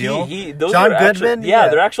dad, big like deal. he those John are actual- Goodman, yeah,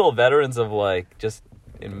 they're actual veterans of like just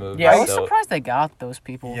in movies. Yeah, I was so. surprised they got those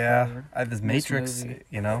people. Yeah, for this this Matrix, movie.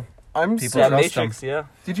 you know. I'm People Yeah, so, trust Matrix. Yeah.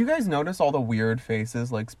 Did you guys notice all the weird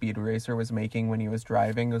faces like Speed Racer was making when he was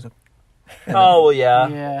driving? It was Oh well, yeah.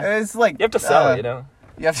 Yeah. it's like You have to sell it, you know,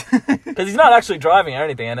 You have to, because he's not actually driving or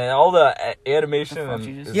anything, and all the animation. The fuck And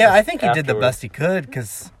you just- is Yeah, I just think he did the afterwards. best he could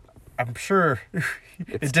because I'm sure it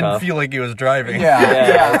It's didn't tough. feel like he was driving. yeah,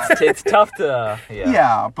 Yeah, it's tough to. Yeah.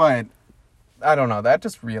 yeah, but I don't know. That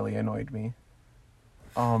just really annoyed me.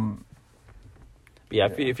 Yeah,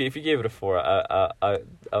 if you gave it a 4, I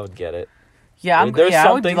would get it. Yeah, I mean, there's I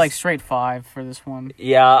some would do things- like straight 5 for this one.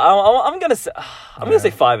 Yeah, I'm gonna say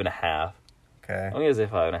 5.5. Okay. I'm gonna say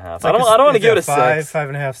 5.5. It's I like don't want to is give it a 5, 6.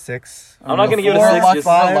 5.5, 6. I'm not gonna give it a Four, 6. Just,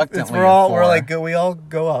 five. It's reluctantly we're a like 4. we all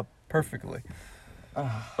go up perfectly.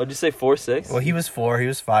 what'd you say, 4, 6? Well, he was 4, he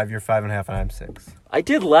was 5, you're 5.5, and I'm 6. I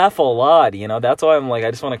did laugh a lot. You know, that's why I'm like,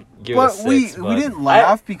 I just want to give it a But 6. we but didn't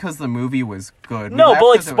laugh because the movie was good. We No, laughed but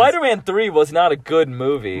like 'cause it was- Spider-Man 3 was not a good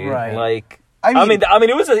movie. Right. Like, I I mean- mean,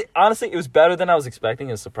 it was honestly, it was better than I was expecting.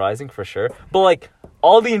 It was surprising for sure. But like,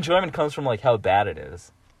 all the enjoyment comes from like how bad it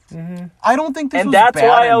is. I don't think this And was that's bad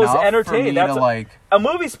why I was enough entertained. For me That's to, a- like, A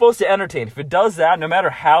movie's supposed to entertain. If it does that, no matter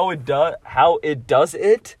how it does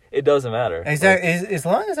it doesn't matter. Exactly. As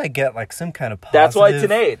long as I get like some kind of positive. That's why it's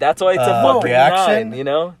an 8. That's why it's a fucking reaction. 9. You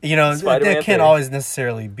know. You know, Spider-Man that can't 3. always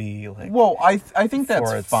necessarily be like. well, I think For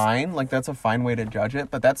that's its- fine. Like that's a fine way to judge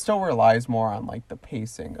it, but that still relies more on like the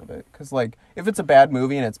pacing of it. Because like if it's a bad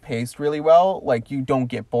movie and it's paced really well, like you don't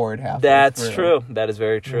get bored halfway That's through. true. That is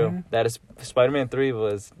very true. That is Spider-Man 3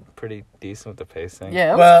 was pretty decent with the pacing. Yeah,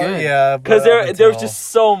 it was well, good. yeah, Because but there's just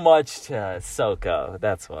so much to soak up.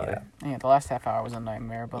 That's why. Yeah. Yeah, the last half hour was a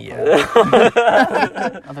nightmare, but Yeah.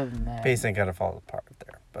 other than that, pacing kind of falls apart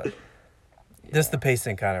there, but just the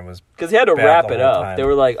pacing kind of was. Because they had to Bad wrap the it whole up. time. They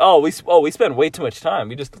were like, we spent way too much time.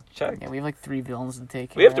 We just checked. yeah, we have like 3 villains to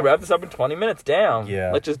take. We have to care wrap this up in 20 minutes. Damn.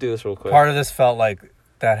 Yeah. Let's just do this real quick. Part of this felt like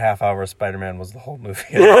that half hour of Spider-Man was the whole movie.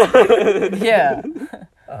 of. Yeah,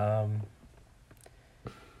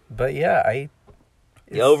 But yeah,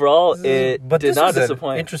 Yeah, overall, it but did this not was an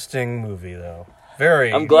disappoint. interesting movie though.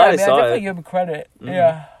 Very. I'm glad I I saw definitely it. give him credit. Mhm.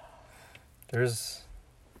 Yeah. There's.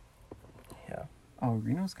 Yeah. Oh,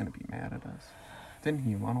 Reno's gonna be mad at us. Didn't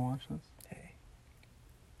he want to watch this? Hey.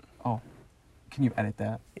 Oh, can you edit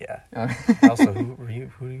that? Yeah. Also, who do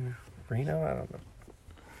you Reno? I don't know.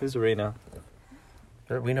 Who's Reno?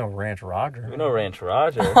 We know Ranch Roger. We know Ranch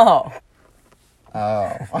Roger. Oh,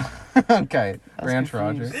 Oh, okay. I was Ranch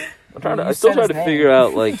confused. Roger. I'm You still said trying his to figure name.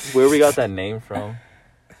 out like where we got that name from.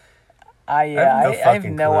 I I have have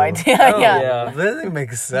fucking no clue. idea. Oh, yeah. yeah. That doesn't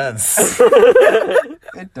make sense.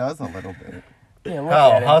 It does a little bit. Yeah, look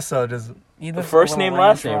How? at How him. so? Does He The looks a first little name,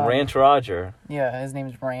 last Ranch name, Roger. Ranch Roger. Yeah, his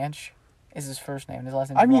name's Ranch. is his first name. His last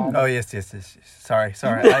name. I mean- Oh yes. Sorry.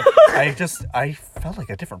 I felt like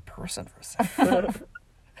a different person for a second.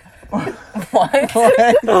 What?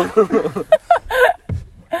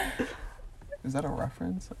 Is that a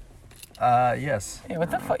reference? Yes. Hey,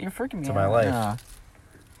 what the fuck? You're freaking me To out. my life. Yeah.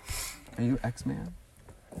 Are you X-Man?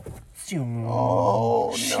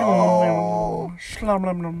 Oh no.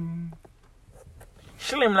 Shlum-a-num-a-num.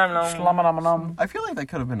 I feel like that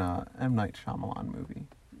could have been a M. Night Shyamalan movie.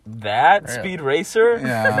 That Really? Speed Racer?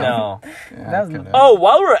 Yeah. No. Yeah, That was- it could've. Oh,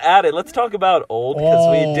 while we're at it, let's talk about Old, because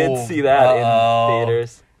we did Oh, see that uh-oh. in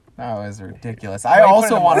theaters. That was ridiculous. Why I you put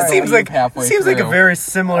also it in wanted the to It seems leave like halfway a through. very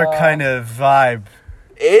similar kind of vibe.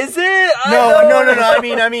 Is it? I No. don't- I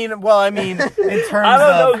mean, in terms I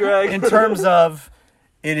don't know, of Greg. in terms of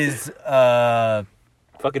it is Fucking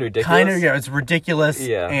ridiculous. kind of it's ridiculous.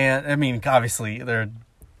 Yeah. And I mean, obviously they're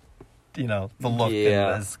the look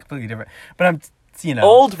Yeah. is completely different. But I'm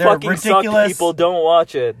Old they're fucking suck ridiculous. people. Don't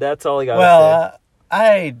watch it. That's all I gotta Well,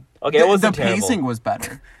 say. Okay, it The wasn't pacing terrible. was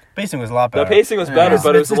better. pacing was a lot The better. pacing was better, Yeah.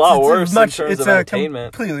 but it was a lot worse in terms it's of a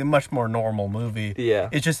entertainment. completely much more normal movie. Yeah.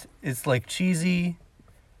 It's like cheesy,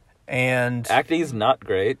 and Acting is not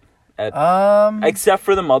great, except except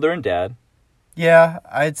for the mother and dad. yeah,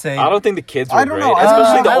 I'd say I don't think the kids were I don't great, know.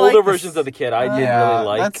 especially the I older like this- versions of the kid. I didn't Yeah, really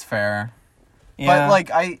like. that's fair. yeah. But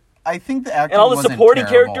like I think the acting And all the wasn't supporting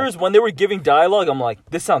terrible. characters, when they were giving dialogue, I'm like,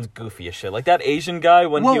 this sounds goofy as shit. Like that Asian guy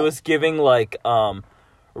when he Well- was giving like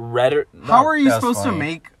red. How are you That's supposed to funny.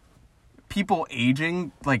 make people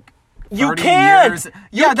aging like You 30 can't! years?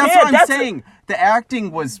 You Yeah, that's can't! what I'm That's saying. The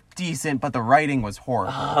acting was decent, but the writing was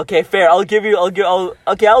horrible. Okay, fair. I'll concede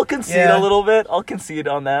Yeah. a little bit. I'll concede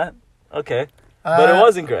on that. Okay, but it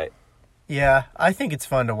wasn't great. Yeah, I think it's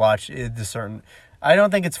fun to watch. I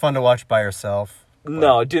don't think it's fun to watch by yourself.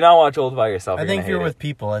 No, do not watch Old by yourself. I You're think gonna if you're hate with it.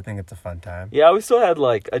 people, I think it's a fun time. Yeah, we still had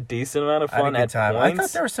like a decent amount of I had a fun good at time. points. I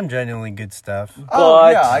thought there was some genuinely good stuff. Oh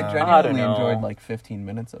yeah, I But, genuinely I don't know. enjoyed like 15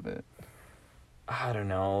 minutes of it. I don't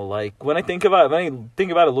know. Like when I think about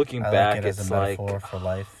it looking I back, like it as it's a like metaphor for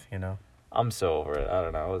life. I'm so over it. I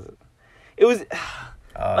don't know. It was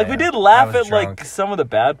Oh, like we yeah. did I laugh was at like drunk. some of the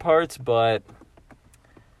bad parts, but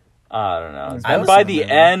I don't know. was And awesome, by the man.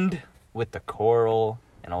 end with the choral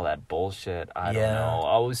and all that bullshit, I don't Yeah. know.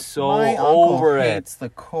 I was so My over uncle it. hates the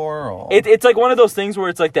choral. It's like one of those things where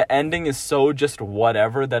it's like the ending is so just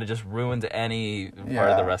whatever that it just ruins any part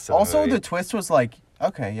of the rest of the also, movie. the twist was like,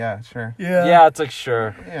 okay, yeah, sure, Yeah, it's like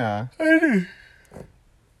sure. yeah, I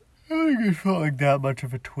think it felt like that much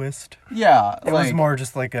of a twist. yeah. It was more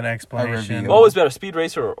just like an explanation. reveal. What was better, Speed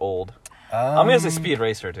Racer or Old? I'm gonna say Speed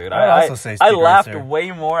Racer, dude. I would also say I Speed laughed Racer.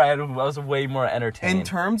 way more. I was way more entertained. in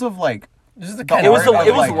terms of like. Just the The kind it was of art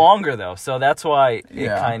it of, was like- longer though, so that's why it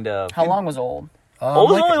Yeah. kind of. How long was Old?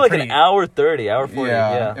 Old was only like pretty- an hour 30, hour 40.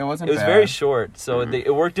 Yeah, Yeah, it wasn't It was very bad. short, so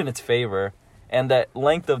it worked in its favor. And that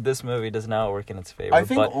length of this movie does not work in its favor. I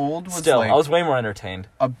think but Old was still, like I was way more entertained.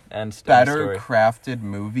 a and st- better story. crafted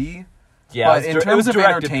movie. Yeah, but it was in dir- it terms was of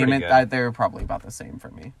directed pretty entertainment, good. they're probably about the same for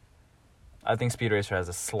me. I think Speed Racer has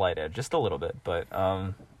a slight edge, just a little bit, but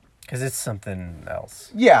because it's something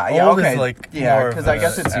else. Yeah, yeah, Old is, okay. like, yeah, more of because I a-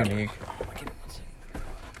 guess it's unique.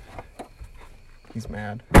 He's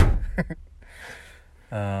mad.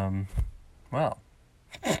 Well,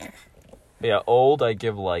 yeah, Old I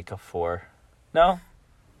give like a 4. No,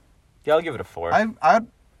 yeah, I'll give it a 4. I'd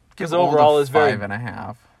Because give Old overall a it's very-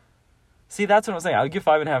 5.5. See, that's what I'm saying. I would give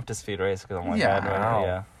 5.5 to Speed Racer because I'm like, Yeah. I'd rather- Wow.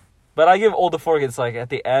 yeah. But I give Old a 4 because it's like at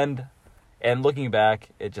the end, and looking back,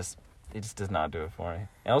 it just does not do it for me.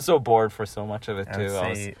 And I was so bored for so much of it I too. would I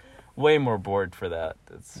was say way more bored for that.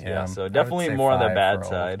 Yeah, Yeah, I so would definitely say more on the 5 bad for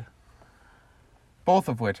Old. side. Both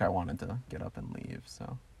of which I wanted to get up and leave.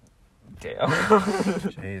 So Damn.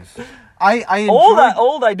 jeez. I enjoyed,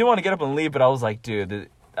 Old, I do want to get up and leave, but I was like, dude,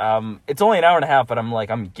 it's only an hour and a half, but I'm like,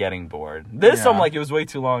 I'm getting bored. This, I'm Yeah. like, it was way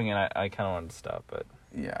too long, and I kind of wanted to stop, but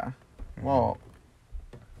Yeah. Well,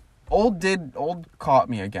 Old caught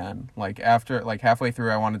me again. Like after halfway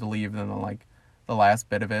through I wanted to leave, and then like the last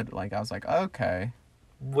bit of it, like I was like, okay.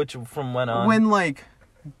 which from when on? When like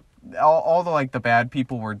all the like the bad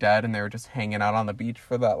people were dead and they were just hanging out on the beach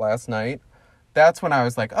for that last night, that's when I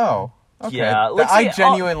was like, oh, okay. Yeah, let's I see,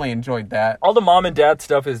 genuinely enjoyed that. all the mom and dad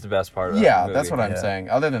stuff is the best part of that Yeah, movie. that's what I'm Yeah. saying.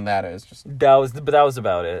 Other than that, it's just That was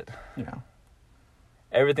about it. Everything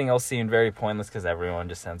Everything else seemed very pointless because everyone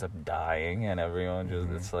just ends up dying, and everyone just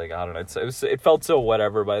it's like I don't know. It felt so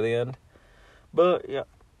whatever by the end, but yeah.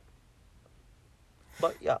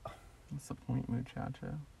 What's the point,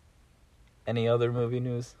 muchacho? Any other movie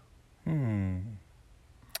news?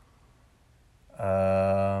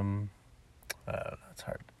 That's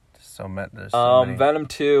hard. There's there's so many. Venom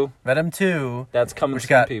 2, Venom 2 that's coming Which soon,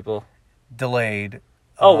 got- people. delayed.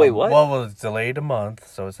 Oh, wait, what? Well, it's delayed a month,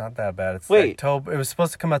 so it's not that bad. It's Wait. October. It was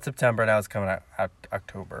supposed to come out September. Now it's coming out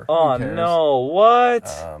October. Oh, cares? no, what?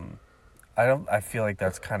 I feel like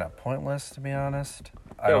that's kind of pointless, to be honest.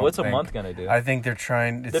 I Yeah, don't what's a think- month gonna do? I think they're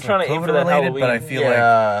trying. It's They're trying to aim COVID for that related, but I Halloween. feel like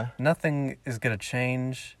Yeah, nothing is gonna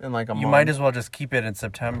change. in like a You month. might as well just keep it in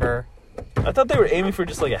September. I thought they were aiming for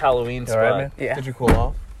just like a Halloween You all right, spot. man? Yeah. Did you cool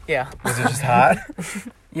off? Yeah. Was it just hot?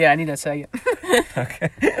 Yeah, I need that second. Okay.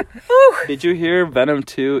 Did you hear Venom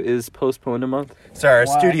 2 is postponed a month? Sorry, our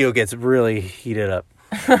Why? studio gets really heated up.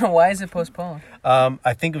 Why is it postponed?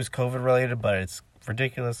 I think it was COVID related, but it's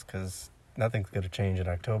ridiculous because nothing's gonna change in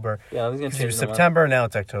October. Yeah, I was gonna It change was the month. September, now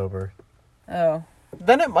it's October. Oh.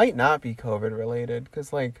 Then it might not be COVID related,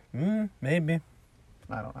 because like Maybe.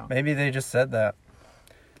 I don't know. Maybe they just said that.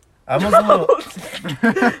 I was a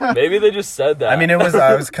little. Maybe they just said that. I mean, I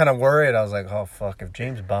was kind of worried. I was like, oh fuck, if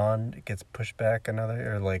James Bond gets pushed back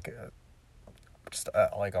another, or like, just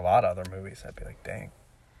like a lot of other movies, I'd be like, dang.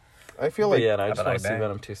 I feel But like yeah, and I How just about want to see bang?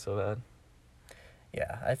 Venom 2 so bad.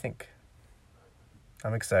 Yeah, I think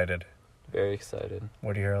I'm excited. Very excited.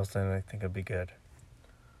 Woody Harrelson, I think it'll be good.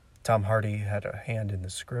 Tom Hardy had a hand in the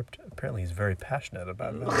script. Apparently, he's very passionate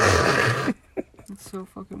about it. That's so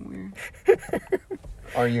fucking weird.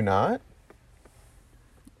 Are you not?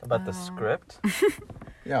 About the script?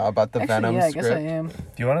 Yeah, about the Actually, Venom yeah, I script. guess I am. Do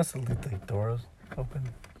you want us to leave the doors open?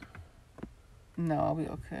 No, I'll be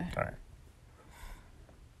okay. All right.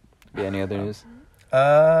 Yeah, any other news?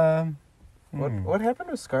 What happened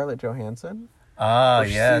to Scarlett Johansson? Ah,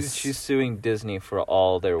 She's- yes. She's suing Disney for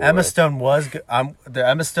all their work. Emma Stone was. The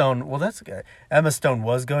Emma Stone. Well, that's good. Emma Stone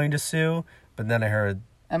was going to sue, but then I heard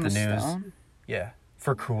Emma the news. Stone? Yeah,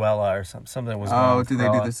 for Cruella or something. Something was. going Oh, with do they do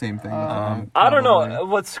Cruella. the same thing? I don't know. Probably.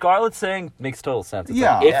 What Scarlett's saying makes total sense. It's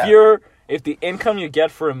Yeah. like, Yeah. if the income you get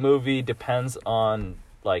for a movie depends on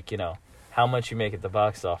how much you make at the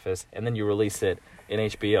box office, and then you release it in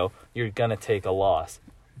HBO, you're gonna take a loss.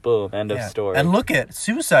 Boom. End of Yeah. story. And look at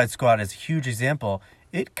Suicide Squad is a huge example.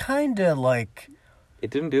 It kind of like it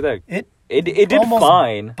didn't do that. it. It did almost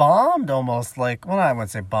fine. Bombed almost like. Well, I wouldn't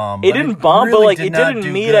say bomb. It but didn't bomb, but, really like, did it not didn't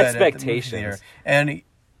do meet good at the movie expectations. theater. And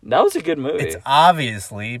That was a good movie. it's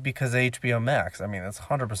obviously because of HBO Max. I mean, that's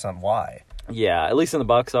 100% why. Yeah, at least in the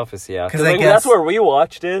box office, yeah. 'Cause Because I guess- that's where we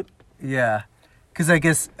watched it. Yeah, because I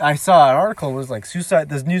guess I saw an article. It was like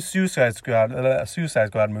this new Suicide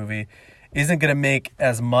Squad movie isn't gonna make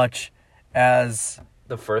as much as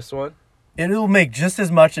The first one. it'll make just as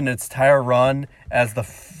much in its entire run as the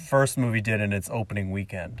first movie did in its opening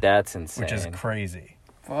weekend, That's insane. which is crazy.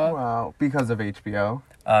 Fuck. Wow, because of HBO.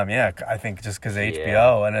 Yeah, I think just because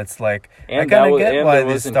HBO, and it's like I And kind that of was- get and why there the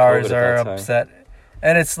wasn't stars COVID at are that time. upset,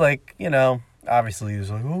 and it's like obviously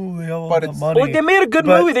he's like, oh, they have all But that it's- money. Well, they made a good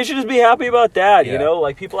But- movie. They should just be happy about that. Yeah. You know,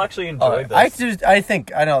 like people actually enjoyed this. I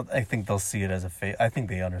think they'll see it as a I think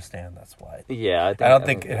they understand that's why. Yeah, I don't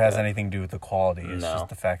think it has anything to do with the quality. It's No. just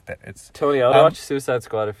the fact that it's. Tony, I watched Suicide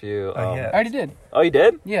Squad if you. yeah. I already did. Oh, you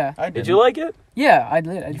did? Yeah. Did you like it? Yeah, I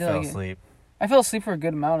did. I You did fell like it. asleep. I fell asleep for a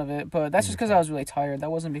good amount of it, but that's just because I was really tired.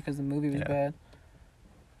 That wasn't because the movie was Yeah. bad.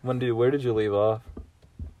 Where did you leave off?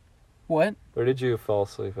 What? Where did you fall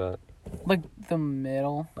asleep at? Like the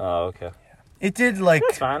middle? Oh, okay. It did like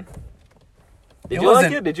That's fine. Did It you like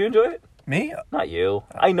wasn't- it? Did you enjoy it? me. Not you.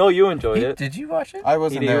 I know you enjoyed it. Did you watch it? I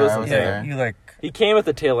wasn't He there. I wasn't was there. there. You like. He came at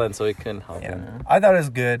the tail end, so he couldn't help Yeah. it. I thought it was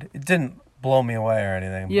good. It didn't blow me away or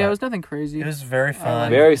anything. Yeah, but it was nothing crazy. It was very fun.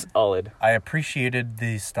 Very solid. I appreciated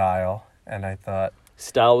the style, and I thought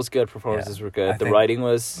Style was good. Performances Yeah. were good. I the think- writing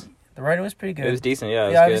was. the writing was pretty good. It was decent. Yeah, it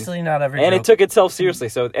was yeah, good. obviously not every. And joke. it took itself seriously.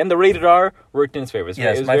 So, and the rated R worked in its favor. It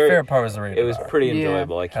Yes, was my very- favorite part was the rated It was R. pretty Yeah.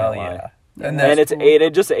 enjoyable. I Hell can't lie. yeah. Yeah, And that's then And cool. it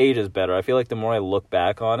just ages better. I feel like the more I look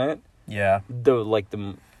back on it, yeah.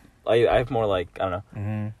 I have more like I don't know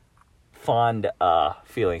hmm fond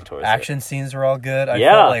feeling towards Action scenes were all good. I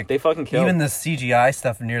Yeah, felt like they fucking killed. even the CGI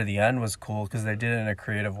stuff near the end was cool because they did it in a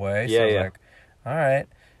creative way. So Yeah, I was yeah. like, all right,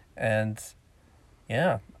 and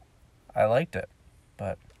yeah, I liked it.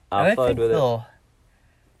 But and I'll I flood think with it. they'll.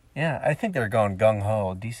 Yeah, I think they're going gung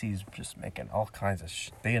ho. DC's just making all kinds of.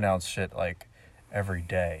 They announce shit like every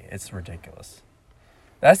day. It's ridiculous.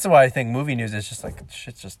 That's why I think movie news is just like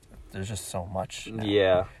shit's just. There's just so much. now.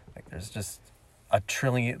 Yeah, Like there's just a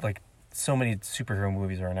trillion. Like so many superhero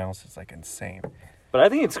movies are announced. It's like insane. but I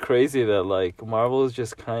think it's crazy that like Marvel is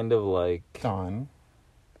just kind of like Done.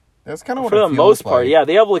 That's kind of what For it the feels most part, like. yeah,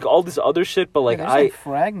 they have like all this other shit, but like they're just,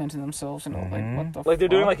 fragmenting themselves and like what the like they're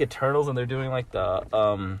doing fuck? like Eternals and they're doing like the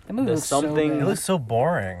movie the looks so something. It bad. looks so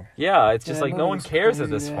boring. Yeah, it's just Yeah, like that no movie one looks cares at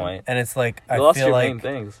crazy, this yeah. point. And it's like, You I lost feel your main like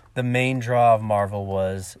things. the main draw of Marvel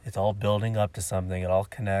was it's all building up to something. It all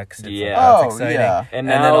connects. It's Yeah. that's Oh, exciting. yeah. And And,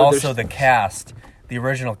 now then there's- also the cast. The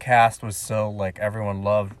original cast was so, like, everyone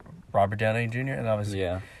loved Robert Downey Jr. And obviously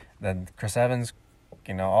Yeah, then Chris Evans,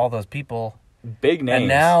 all those people. big names. And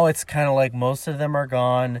now it's kind of like most of them are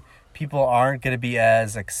gone. People aren't going to be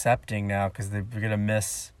as accepting now because they're going to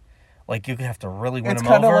miss. Like, you have to really win It's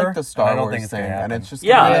them kind over. of like the and I Star don't Wars think it's gonna thing, and happen. it's just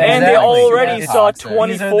yeah, Yeah, and they exactly. already Yeah, saw toxic. 24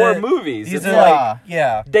 These are the- movies. These It's are like like,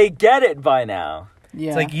 yeah. they get it by now. Yeah.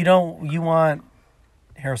 It's like you want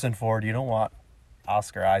Harrison Ford, you don't want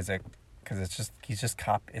Oscar Isaac because he's just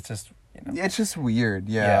it's just, It's just weird,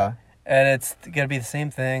 yeah. And it's gonna be the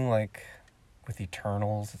same thing like with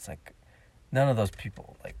Eternals. It's like none of those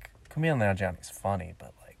people like Kumail Nanjiani's funny,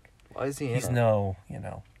 but like Why is he in he's it? no,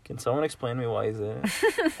 Can someone explain to me why he's in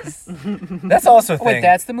it? That's also a Oh, thing. wait,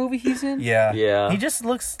 that's the movie he's in? yeah. Yeah. He just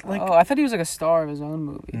looks like Oh, I thought he was like a star of his own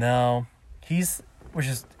movie. no. Which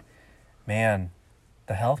is man,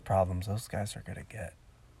 the health problems those guys are gonna get.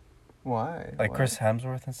 Why? Like What? Chris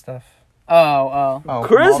Hemsworth and stuff. Oh. Oh,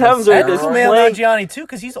 Chris all the Hemsworth And is steroids? Kumail playing- Nanjiani too,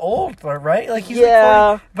 because he's old, right? Like he's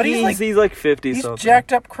yeah, like 40, but he's like 50 he's something.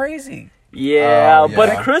 jacked up crazy. Yeah, Oh, but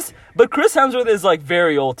yeah. Chris Hemsworth is like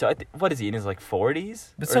very old too. What is he in his like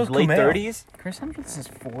 40s But or so is late Kumail. 30s? Chris Hemsworth's in his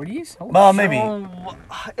 40s? Holy Well, shit. maybe.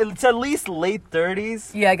 It's at least late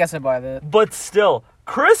 30s. Yeah, I guess I buy that. But still,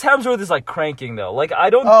 Chris Hemsworth is like cranking though. Like I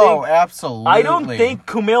don't Oh, think absolutely. I don't think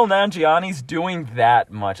Kumail Nanjiani's doing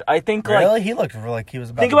that much. I think like Really, he looked like he was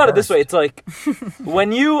about. think to about it this burst. way. It's like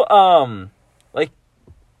when you like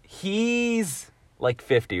he's like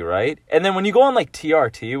 50, right? And then when you go on like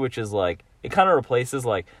TRT, which is like it kind of replaces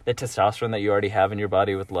like the testosterone that you already have in your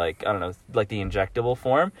body with like I don't know, like the injectable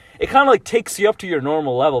form. It kind of like takes you up to your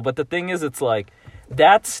normal level, but the thing is it's like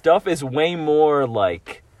that stuff is way more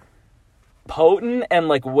like potent and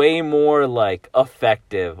like way more like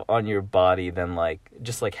effective on your body than like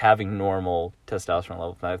just like having normal testosterone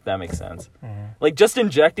level, if that makes sense. Like just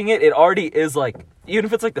injecting it already is like, even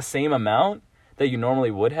if it's like the same amount that you normally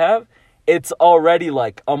would have, it's already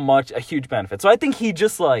like a huge benefit. So I think he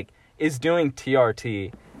just like is doing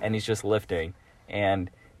TRT and he's just lifting and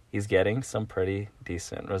he's getting some pretty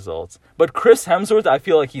decent results. But Chris Hemsworth, I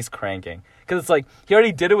feel like he's cranking because it's like he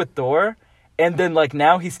already did it with Thor. And then, like,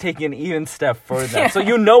 now he's taking an even step further. Yeah. So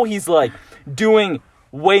you know he's, like, doing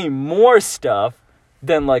way more stuff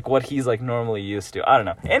than, like, what he's, like, normally used to. I don't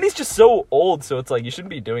know. And he's just so old, so it's like, you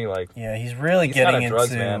shouldn't be doing, like... Yeah, he's really He's getting kinda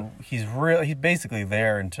drugs, into. man. He's basically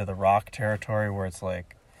there into the Rock territory where it's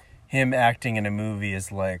like him acting in a movie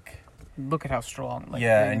is like Look at how strong. Like,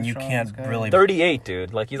 Yeah, big and you strong can't this guy is. really- 38,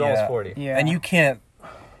 dude. Like, he's almost Yeah. 40. Yeah. and you can't.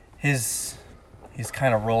 His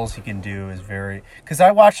kind of roles he can do is very. Because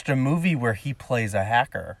I watched a movie where he plays a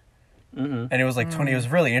hacker, Mm-hmm. and it was like 20. It was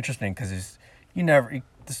really interesting because you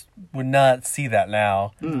just would not see that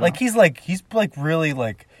now. Like he's really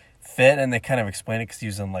like fit, and they kind of explain it because he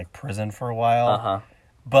was in like prison for a while. Uh-huh.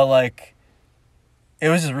 But like, it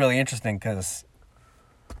was just really interesting because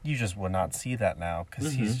you just would not see that now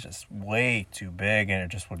because he's just way too big, and it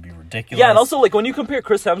just would be ridiculous. Yeah, and also, like, when you compare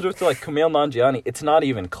Chris Hemsworth to, like, Kumail Nanjiani, it's not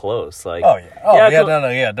even close. Like, don't even. Like,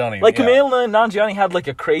 yeah. Kumail Nanjiani had, like,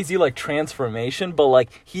 a crazy, like, transformation, but, like,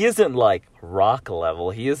 he isn't, like, Rock level.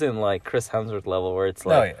 He isn't, like, Chris Hemsworth level where it's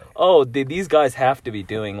like, these guys have to be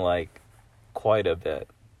doing, like, quite a bit.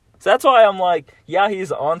 So that's why I'm like, yeah,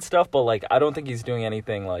 he's on stuff, but, like, I don't think he's doing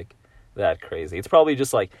anything, like, that crazy. It's probably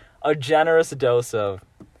just, like, a generous dose of,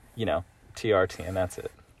 TRT, and that's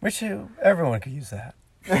it. Which everyone could use that.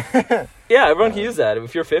 Yeah, everyone can use that.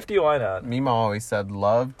 If you're 50, why not? Mima always said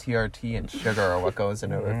love, TRT, and sugar are what goes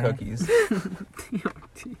into her cookies.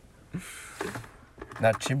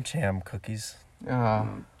 Not Chim Cham cookies.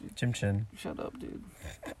 Chim Chin. Shut up, dude.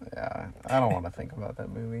 Yeah, I don't want to think about that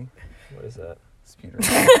movie. What is that? Speed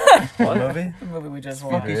What movie? The movie we just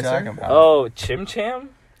Speed watched. What are you Racer? talking about? Oh, Chim Cham?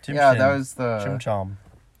 Chim Yeah, Chin. that was the Chim Chom.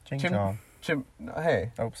 Ching Chim- Chom.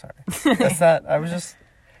 Hey, Oh, sorry. That's not. I was just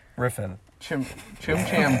riffing. Chim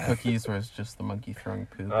Cham cookies was just the monkey throwing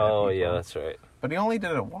poop. at Oh, people. yeah, that's right. But he only did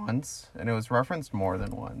it once, and it was referenced more than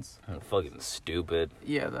once. Fucking stupid.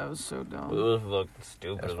 Yeah, that was so It dumb. was fucking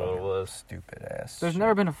stupid That's is what it fucking was. stupid ass. There's shit.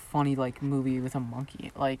 never been a funny like movie with a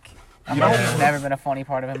monkey. Like a Yeah. monkey's never been a funny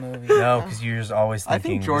part of a movie. No, because you're just always I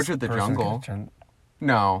thinking. think George this of the person Jungle. could turn-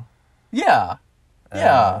 No. Yeah.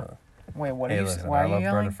 Yeah. Wait, what are Hey, you? listen, Why I are you love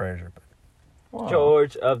yelling? Brendan Fraser, but Whoa.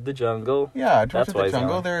 George of the Jungle. Yeah, George That's of why the he's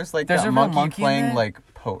Jungle. on. There's like There's that a real monkey monkey in playing there? like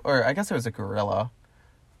or I guess it was a gorilla,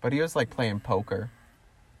 but he was like playing poker.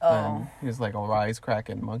 Oh. And he was like a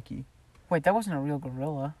wisecracking monkey. Wait, that wasn't a real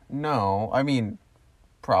gorilla. No, I mean,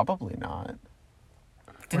 probably not.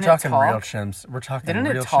 Didn't We're it talking talk? real chimps. We're talking Didn't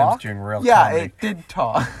it real talk? chimps doing real Yeah, comedy. it did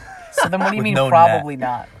talk. So then what do you With mean no probably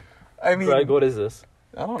not? I mean, Greg, what is this?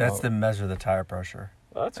 I don't That's know. the measure of the tire pressure.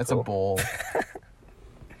 Oh, that's It's cool. a bowl.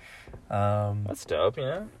 That's dope, you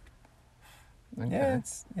know? Okay. Yeah,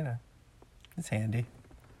 it's it's handy.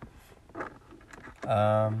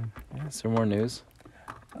 Yeah. Some more news?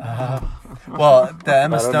 Well, the Emma I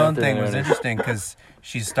don't know Stone if there's thing was any- interesting because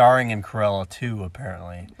she's starring in Cruella 2,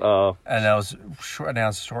 apparently. Oh, And that was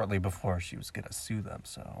announced shortly before she was going to sue them,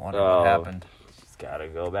 so I wonder Oh. what happened. she's gotta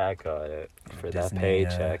go back on it for Disney, that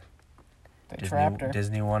paycheck. They trapped her.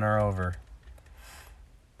 Disney won her over.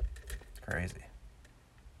 Crazy.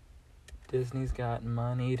 Disney's got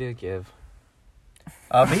money to give.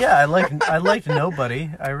 But yeah, I liked Nobody.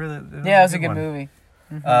 I really Yeah, it was a good one. movie.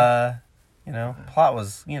 Plot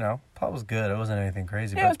was good. It wasn't anything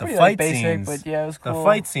crazy, Yeah, it was but the pretty fight basic, scenes, but yeah, it was cool. the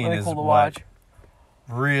fight scene really is cool to what watch.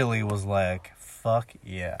 really was like, fuck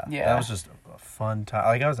yeah. Yeah. That was just a fun time.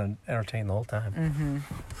 Like I was entertained the whole time. Mm-hmm.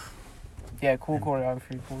 Yeah, cool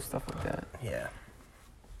choreography, cool stuff like that. Yeah.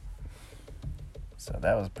 So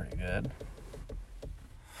that was pretty good.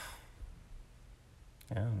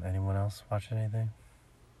 Yeah. Anyone else watch anything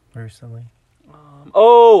recently?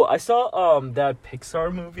 Oh, I saw that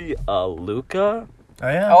Pixar movie, Luca. Oh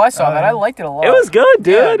yeah. Oh, I saw that. I liked it a lot. It was good,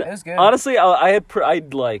 dude. Yeah, it was good. Honestly,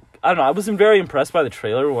 I'd like, I don't know. I wasn't very impressed by the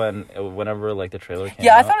trailer whenever like the trailer came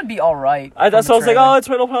Yeah, I out. thought it'd be all right. That's from why I was the like,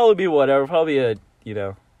 trailer. it'll probably be whatever. Probably a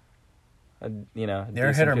They're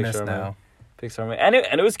decent hit or miss Pixar now. movie. Pixar movie, and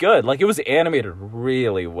it was good. Like it was animated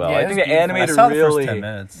really well. Yeah, it I was think the beautiful. I animator saw the really, first 10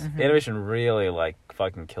 minutes. the animation really like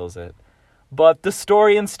fucking kills it. But the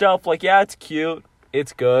story and stuff, like it's cute,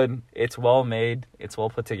 it's good, it's well made, it's well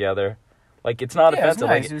put together. Like it's not Yeah, it was offensive.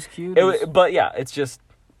 nice. Like It was cute. but yeah, it's just,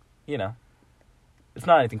 it's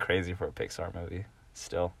not anything crazy for a Pixar movie.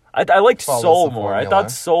 Still, I liked Follows Soul the more. I formula.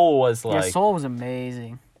 thought Soul was yeah, like Soul was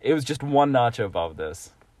amazing. it was just one notch above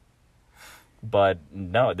this. But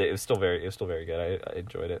no, it was still very good. I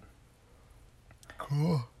enjoyed it.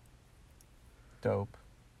 Dope.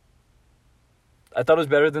 I thought it was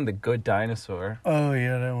better than The Good Dinosaur. Oh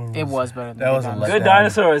yeah, that one. It was better than that Good was a Dinosaur. letdown. Good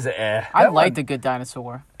Dinosaur was eh. I That liked one- The Good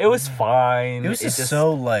Dinosaur. It was fine. It was just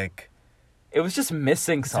so like. It was just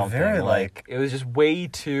missing a something. very, like it was just way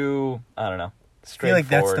too. I don't know. I feel like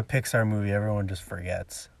that's Straightforward. the Pixar movie everyone just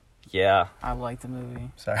forgets. Yeah. I liked the movie.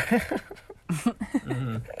 Sorry,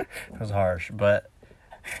 Mm-hmm. it was harsh, but.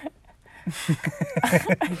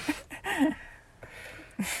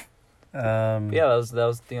 Yeah, that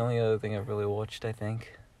was the only other thing I've really watched. I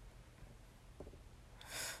think.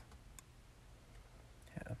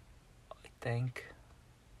 Yeah.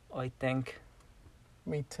 I think.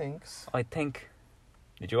 Me tinks.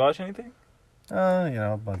 Did you watch anything?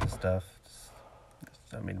 A bunch of stuff.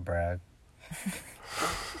 I mean, to brag.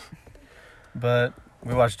 But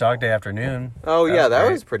we watched Dog Day Afternoon. Oh That yeah, was that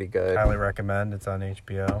great. was pretty good. Highly recommend. It's on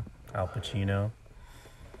HBO. Al Pacino.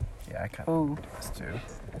 Yeah, I kind of Ooh, this too.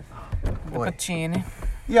 Boy. Pacini.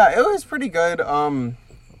 Yeah, it was pretty good.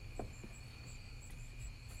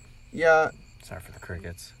 Yeah, Sorry for the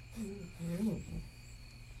crickets.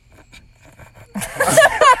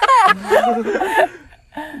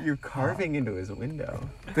 you're carving into his window.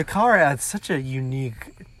 The car adds such a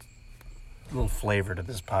unique little flavor to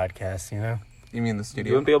this podcast, you know? You mean the You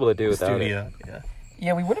studio? wouldn't be able to do The without it. studio. Yeah.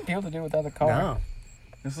 Yeah, we wouldn't be able to do it without the car. No.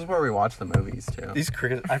 This is where we watch the movies too. These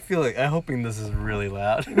crickets, I feel like, I'm hoping this is really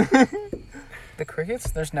loud. The crickets?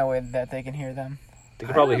 There's no way that they can hear them. They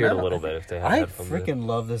could probably I hear it don't a know. little bit if they had I headphones in. freaking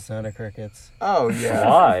love the sound of crickets. Oh yeah.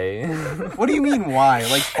 Why? What do you mean why?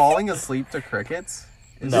 Like falling asleep to crickets?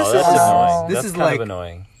 No, This that's is- annoying. this That's is kind like- of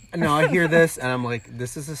annoying. No, I hear this and I'm like,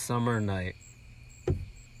 this is a summer night.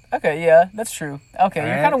 Okay, yeah, that's true. Okay,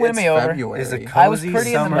 you're kind of winning It's me over. February. Is it I was cozy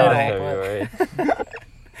pretty in the summer middle. night?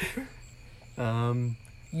 February.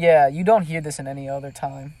 Yeah, you don't hear this in any other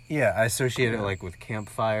time. Yeah, I associate it like with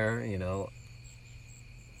campfire, you know.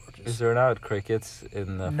 Is there not crickets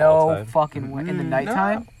in the fall No time? fucking way. In the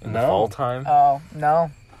nighttime? In the No. fall time? Oh,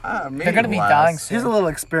 no. Maybe They're gonna be less. dying soon. Here's a little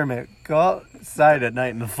experiment. Go outside at night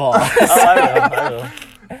in the fall. Oh, I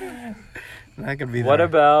know. That could be What there.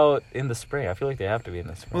 about in the spring? I feel like they have to be in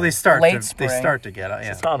the spring. Well, they start Late to, spring. They start to get out.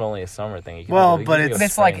 Yeah. It's not only a summer thing. You can Well, do it- you but can do it's- it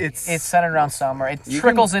It's like spring. it's centered around summer. It You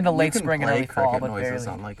trickles can- into late you can spring and play early fall, cricket but noises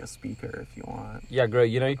barely. on like a speaker if you want. Yeah,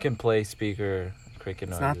 great. You can play speaker cricket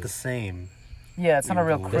It's noises. not the same. Yeah, it's not a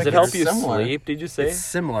real Does cricket. Does it help you Similar. sleep? Did you say? It's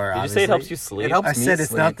similar. Did you say it helps you obviously. sleep? It helps I me said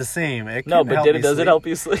it's not sleep. the same. It No, can but help does me it sleep. help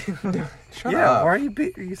you sleep? Shut Yeah. up. Why are you?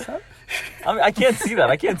 You stop? I mean, I can't see that.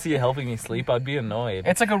 I can't see it helping me sleep. I'd be annoyed.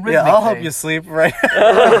 It's like a rhythmic Yeah, I'll help thing. you sleep. Right.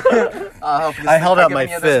 I'll help you I sleep held by out giving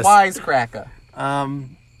my you this fist. wisecracker.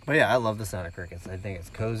 But yeah, I love the sound of crickets. I think it's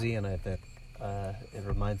cozy, and I think it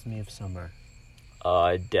reminds me of summer.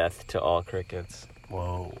 Death to all crickets.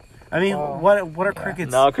 Whoa. I mean, Whoa. what are Yeah.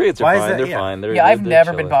 crickets? No, crickets are Why is fine. that- They're yeah. fine. Yeah, I've they're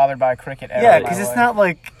never been chilling. bothered by a cricket ever. Yeah, in my because it's life. not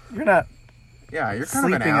like you're not. Yeah, you're kind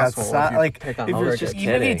of an Sleeping asshole outside, if you like, pick on if other you're kids. just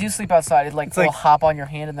Even if you kidding. do sleep outside, it It's will like- hop on your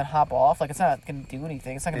hand and then hop off. Like it's not gonna do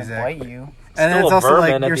anything. It's not gonna Exactly. bite you. And Still it's a also vermin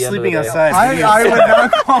like at you're the end of sleeping the day. outside. I would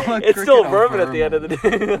not call it It's still cricket vermin a at the end of the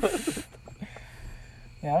day.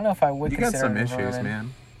 Yeah, I don't know if I would You got consider some it a issues, vermin.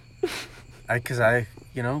 man. Because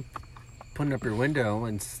putting up your window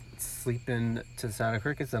and sleeping to the sound of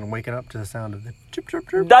crickets and waking up to the sound of the chip chip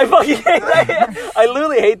chip. I fucking hate that. I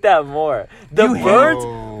literally hate that more. The You hate- birds,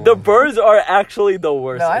 Oh. the birds are actually the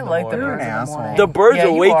worst. No, I in like the morning. You're an birds in the asshole. morning. The birds Yeah,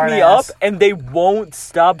 will you wake are an me up ass. and they won't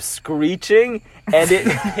stop screeching, and it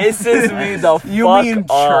pisses me the You fuck mean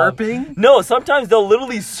off. chirping? No, sometimes they'll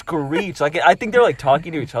literally screech. Like I think they're like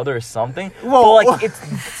talking to each other or something. Whoa. But like it's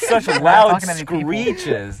such not loud talking to any people.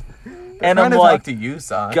 screeches. And And I'm to like, talk to you,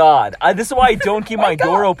 son. God, this is why I don't keep my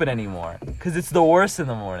door open anymore. Because it's the worst in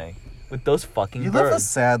the morning with those fucking You live a birds.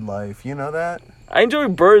 sad life, you know that? I enjoy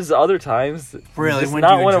birds other times. Really? Just When do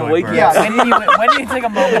not you when I'm enjoy waking birds? Yeah, up. when do you take a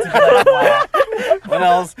moment to be like,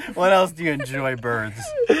 wow? What else do you enjoy birds?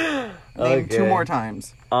 Name two Okay. more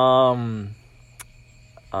times.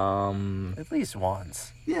 At least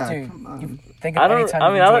once. Yeah, Dude, come on. you think of I any don't. time I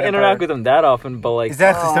you've mean, I don't enjoyed a interact bird. with them that often, but like,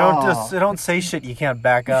 Exactly. So Oh. don't say shit you can't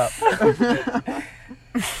back up.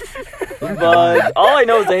 but all I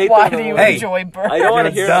know is I hate Why them do in you the morning. enjoy birds? I don't want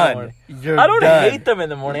to You're hear them in the done. morning. You're I don't done. hate them in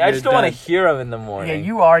the morning. I You're just don't want to done. hear them in the morning. Yeah,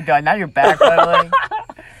 you are done. Now you're backpedaling.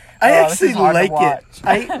 I Oh, this is actually hard to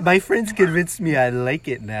like it. My friends convinced me I like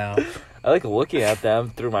it now. I like looking at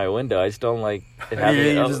them through my window. I just don't like it Yeah,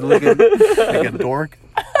 having. you're just looking like a dork.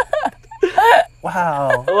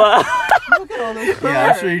 Wow. Well,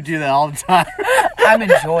 Yeah, I'm sure you do that all the time. I'm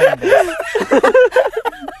enjoying this.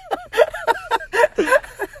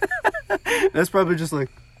 That's probably just like,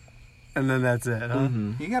 and then that's it, huh?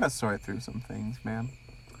 You gotta sort through some things, man.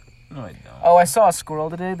 No, I don't. Oh, I saw a squirrel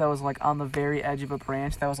today that was like on the very edge of a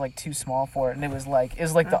branch that was like too small for it, and it was like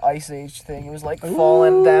the Ice Age thing. It was like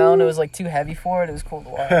falling down. It was like too heavy for it. It was cool to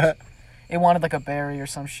watch. It wanted like a berry or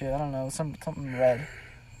some shit. I don't know, something red.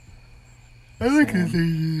 I like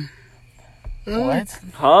that What?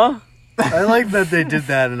 Huh? I like that they did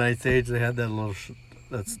that in Ice Age. They had that little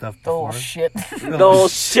that stuff The little before. shit. The little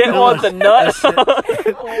shit want the nut.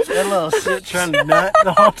 That little shit trying to nut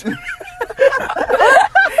the whole time.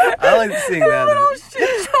 I like seeing that.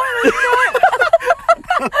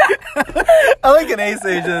 I like an Ace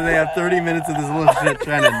Age and they have 30 minutes of this little shit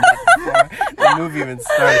trying to nut before the movie even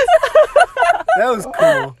starts. That was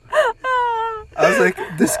cool. I was like,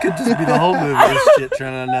 this could just be the whole movie, this shit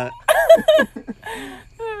trying to nut.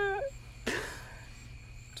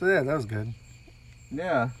 So yeah, that was good.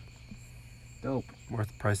 Yeah. Dope. Worth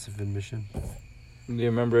the price of admission. Do you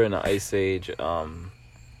remember in Ice Age,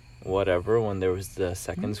 whatever, when there was the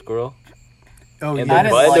second squirrel? Oh, And I they're,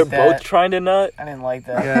 didn't bo- like they're that. both trying to nut? I didn't like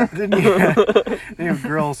that. Yeah, then you have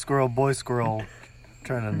girl squirrel, boy squirrel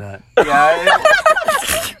trying to nut. Yeah.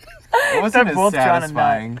 It wasn't They're as both trying to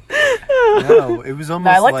nut. satisfying. No, it was almost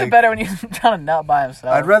No, I liked like... it better when you were trying to nut by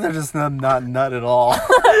himself. I'd rather just not nut at all.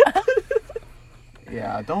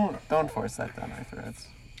 Yeah, don't force that down my throats.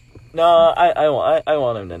 No, I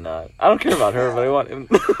want him to nut. I don't care about her, but I want him.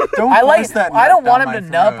 Don't I force like. that I don't nut want down him to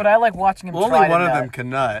my nut, throat. but I like watching him Only try one to of nut. them can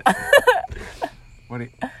nut. What do you...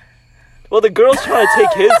 Well, the girl's trying to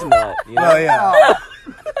take his nut. You know? Well, yeah,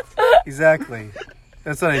 exactly.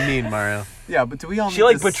 That's what I mean, Mario. Yeah, but do we all She, need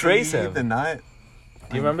like, to betrays see him. the nut?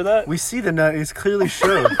 Do you remember that? We see the nut. It's clearly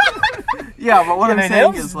showed. Yeah, but what Yeah, I'm they saying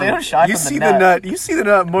don't, is they like don't shy You from see the the nut. You see the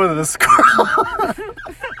nut more than the squirrel.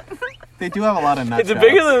 they do have a lot of nut It's shots.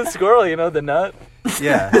 bigger than the squirrel, you know, the nut.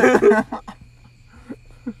 Yeah.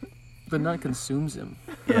 The nut consumes him.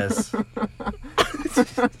 Yes.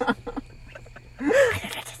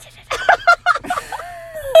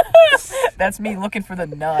 That's me looking for the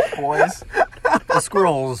nut, boys. The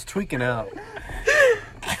squirrel is tweaking out.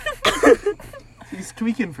 He's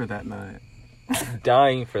tweaking for that nut.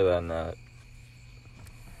 Dying for that nut.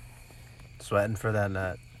 Sweating for that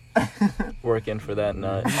nut. Working for that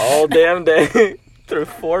nut. All damn day. through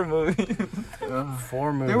 4 movies.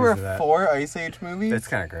 4 movies There were of that. 4 Ice Age movies. That's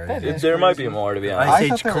kind of crazy. That is There might be crazy. more, to be Ice honest. I Age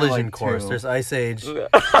thought there were, Collision like, Course. 2. There's Ice Age.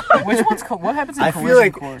 Which one's what happens in I Collision feel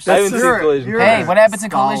like Course? I haven't seen You're- Collision you're- Course. Hey, what happens in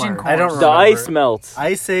Scholar. Collision Course? I don't The remember. ice melts.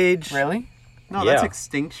 Ice Age. Really? No, that's Yeah.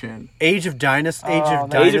 Extinction. Age of Dinosaurs. Oh, Age of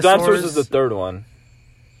no. Age of Dinosaurs is the 3rd one.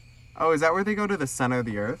 Oh, is that where they go to the center of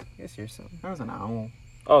the earth? Yes, you're so. That was an owl.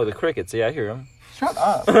 Oh, the crickets. Yeah, I hear them. Shut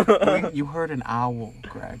up. You heard an owl,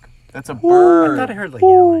 Greg. That's a I bird. thought I heard like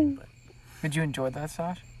yelling. But... Did you enjoy that,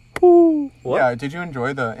 Sash? What? Yeah, did you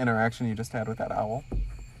enjoy the interaction you just had with that owl?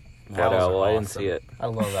 What Owls are owl? I didn't awesome. see it. I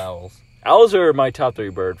love owls. Owls are my top 3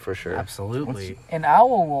 bird for sure. Absolutely. An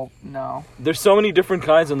owl will no. There's so many different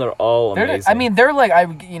kinds, and they're all amazing. I mean, they're like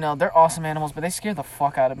they're awesome animals, but they scare the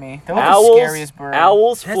fuck out of me. They're like owls, the scariest bird.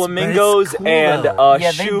 owls, That's- but it's flamingos, cool, and though.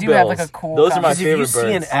 Yeah, they shoebills. do have, like, a cool Those are my kind of- Because if favorite you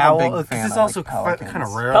see an birds. I'm a owl, big because fan it's of, also like, pelicans. kind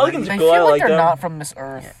of rare. Pelicans They are cool. I feel like like they're them. not from this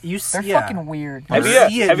earth. You They're yeah. fucking weird. Have You you,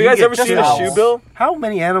 see it, have you you guys get ever seen a chills. shoebill? How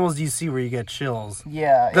many animals do you see where you get chills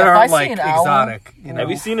Yeah, that if I aren't see like an owl, exotic? You know? Have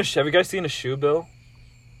you guys seen a shoebill?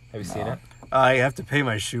 Have you seen it? I have to pay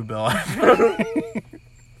my shoe bill.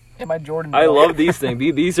 Yeah, my Jordan. I Bell. love these things.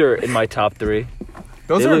 These are in my top 3.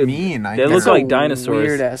 Those They are look- mean. I they look guess. like dinosaurs.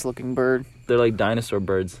 Weird ass looking bird. They're like dinosaur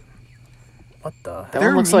birds. What the? That They're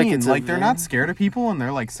one looks mean. like it's a they're not scared of people, and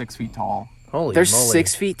they're like 6 feet tall. Holy They're moly.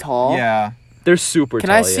 6 feet tall. Yeah. They're super Can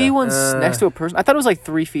tall. I see yeah. one next to a person? I thought it was like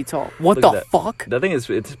 3 feet tall. What Look the at fuck? That thing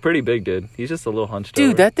it's pretty big, dude. He's just a little hunched Dude,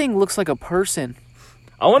 over. that thing looks like a person.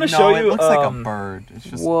 I want to No, show it you looks like a bird. It's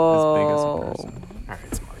just Whoa. as big as a person. All right,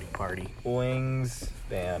 it's party.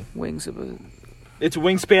 wingspan. Wings of a. Its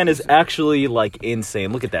wingspan is actually like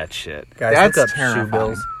insane. Look at that shit. Guys, That's look up terrifying. shoe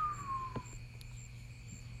bills.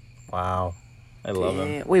 Wow. I love him.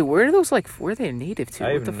 Damn. Wait, where are those like? Where are they native to? I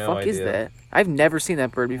What have the no fuck is idea. that? I've never seen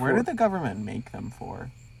that bird before. Where did the government make them for?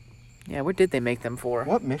 Yeah, where did they make them for?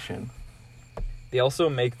 What mission? They also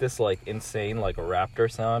make this like insane like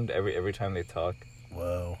raptor sound every time they talk.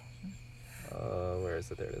 Whoa. Where is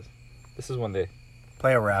it? There it is. This is when they.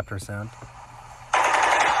 Play a raptor sound.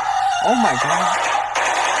 Oh my god.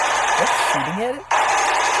 What's shooting at it?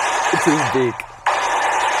 It's his beak.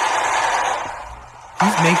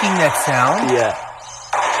 He's making that sound? Yeah.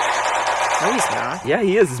 No, he's not. Yeah,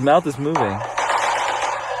 he is. His mouth is moving.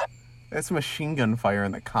 That's machine gun fire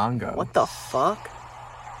in the Congo. What the fuck?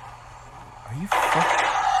 Are you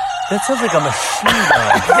That sounds like a machine gun.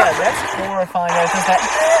 Yeah, that's horrifying. That does that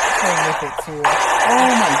thing with it too. Oh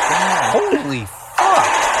my god. Holy fuck.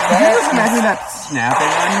 Can you just imagine that snapping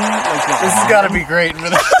on you? Like the This has arm? got to be great for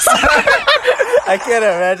this. I can't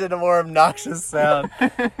imagine a more obnoxious sound.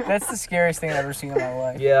 That's the scariest thing I've ever seen in my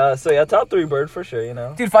life. Yeah. So yeah, top 3 bird for sure. You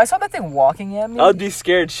know. Dude, if I saw that thing walking at me, I'd be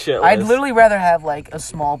scared shitless. I'd literally rather have like a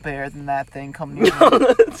small bear than that thing come near me.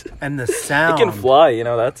 And the It sound. can fly. You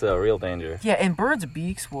know that's a real danger. Yeah, and birds'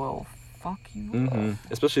 beaks will fuck you up. Mm-hmm.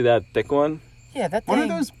 Especially that thick one. Yeah, that What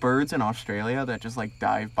thing. are those birds in Australia that just like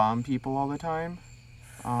dive bomb people all the time?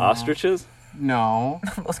 Ostriches. No.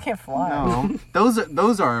 Those can't fly. No.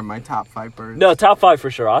 those are my top 5 birds. No, top 5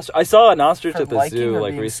 for sure. I saw an ostrich For at the liking zoo or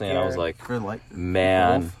like being recently, and I was scared? like, For like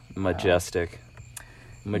man, wolf? majestic,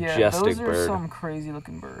 Yeah, majestic those are bird. some crazy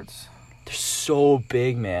looking birds. They're so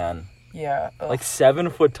big, man. Yeah. Like 7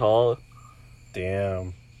 foot tall.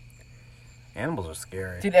 Damn. Animals are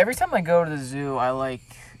scary. Dude, every time I go to the zoo,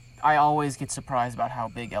 I always get surprised about how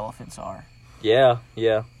big elephants are. Yeah,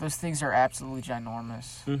 yeah. Those things are absolutely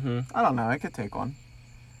ginormous. Mm-hmm. I don't know. I could take one.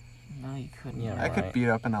 No, you couldn't. Yeah, I could right. beat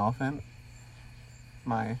up an elephant.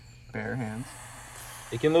 My bare hands.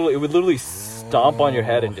 It would literally stomp on your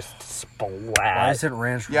head and just Why splat. is it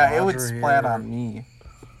Ranch Yeah, it would Roger splat here? on me.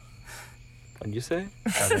 What'd you say?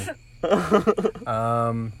 Okay.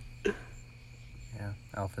 Yeah,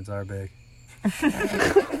 elephants are big.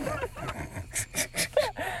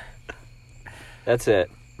 That's it.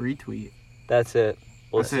 Retweet. That's it.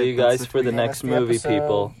 We'll That's see it. you That's guys the for the tweet. next That's the movie, episode.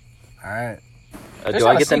 people. All right. There's Do not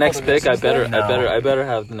I a get the sequel next to this, pick? I is there? better. No. I better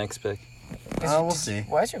have the next pick. We'll see.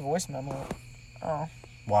 Why is your voice memo? Oh.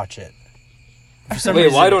 Watch it. For some Wait,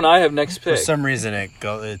 reason, why don't I have next For pick? some reason,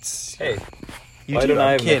 it's. Hey, You why do. don't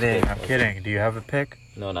I I'm have next kidding. pick? I'm kidding. Do you have a pick?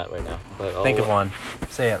 no, not right now. But Think of one.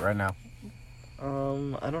 Say it right now.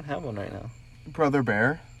 I don't have one right now. Brother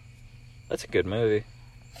Bear. That's a good movie,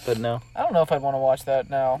 but no, I don't know if I'd want to watch that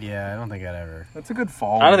now. Yeah, I don't think I'd ever. That's a good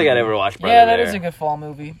fall. I don't think I'd movie. ever watch Brother Yeah, that Bear. is a good fall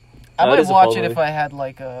movie. I No, it might is a watch fall it movie. if I had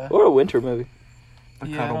like a. Or a winter movie. A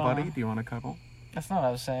Yeah, I cuddle don't buddy? know. Do you want to cuddle? That's not what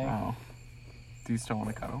I was saying. Oh. Do you still want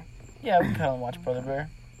to cuddle? Yeah, we can kind of watch Brother Bear.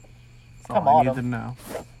 That's Come all I on, need to him. know.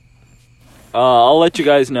 I'll let you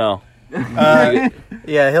guys know.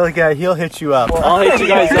 Yeah, he'll hit you up. I'll hit you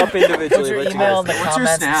guys up Put individually. your let you email in guys the know. What's your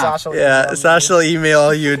comments, and snap? Sasha will Yeah, email Sasha will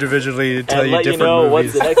email you individually to tell And you let you different know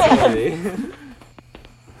movies. what's the next movie.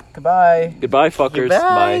 Goodbye. Goodbye, fuckers.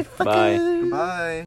 Goodbye, Bye. Bye. fuckers. Bye.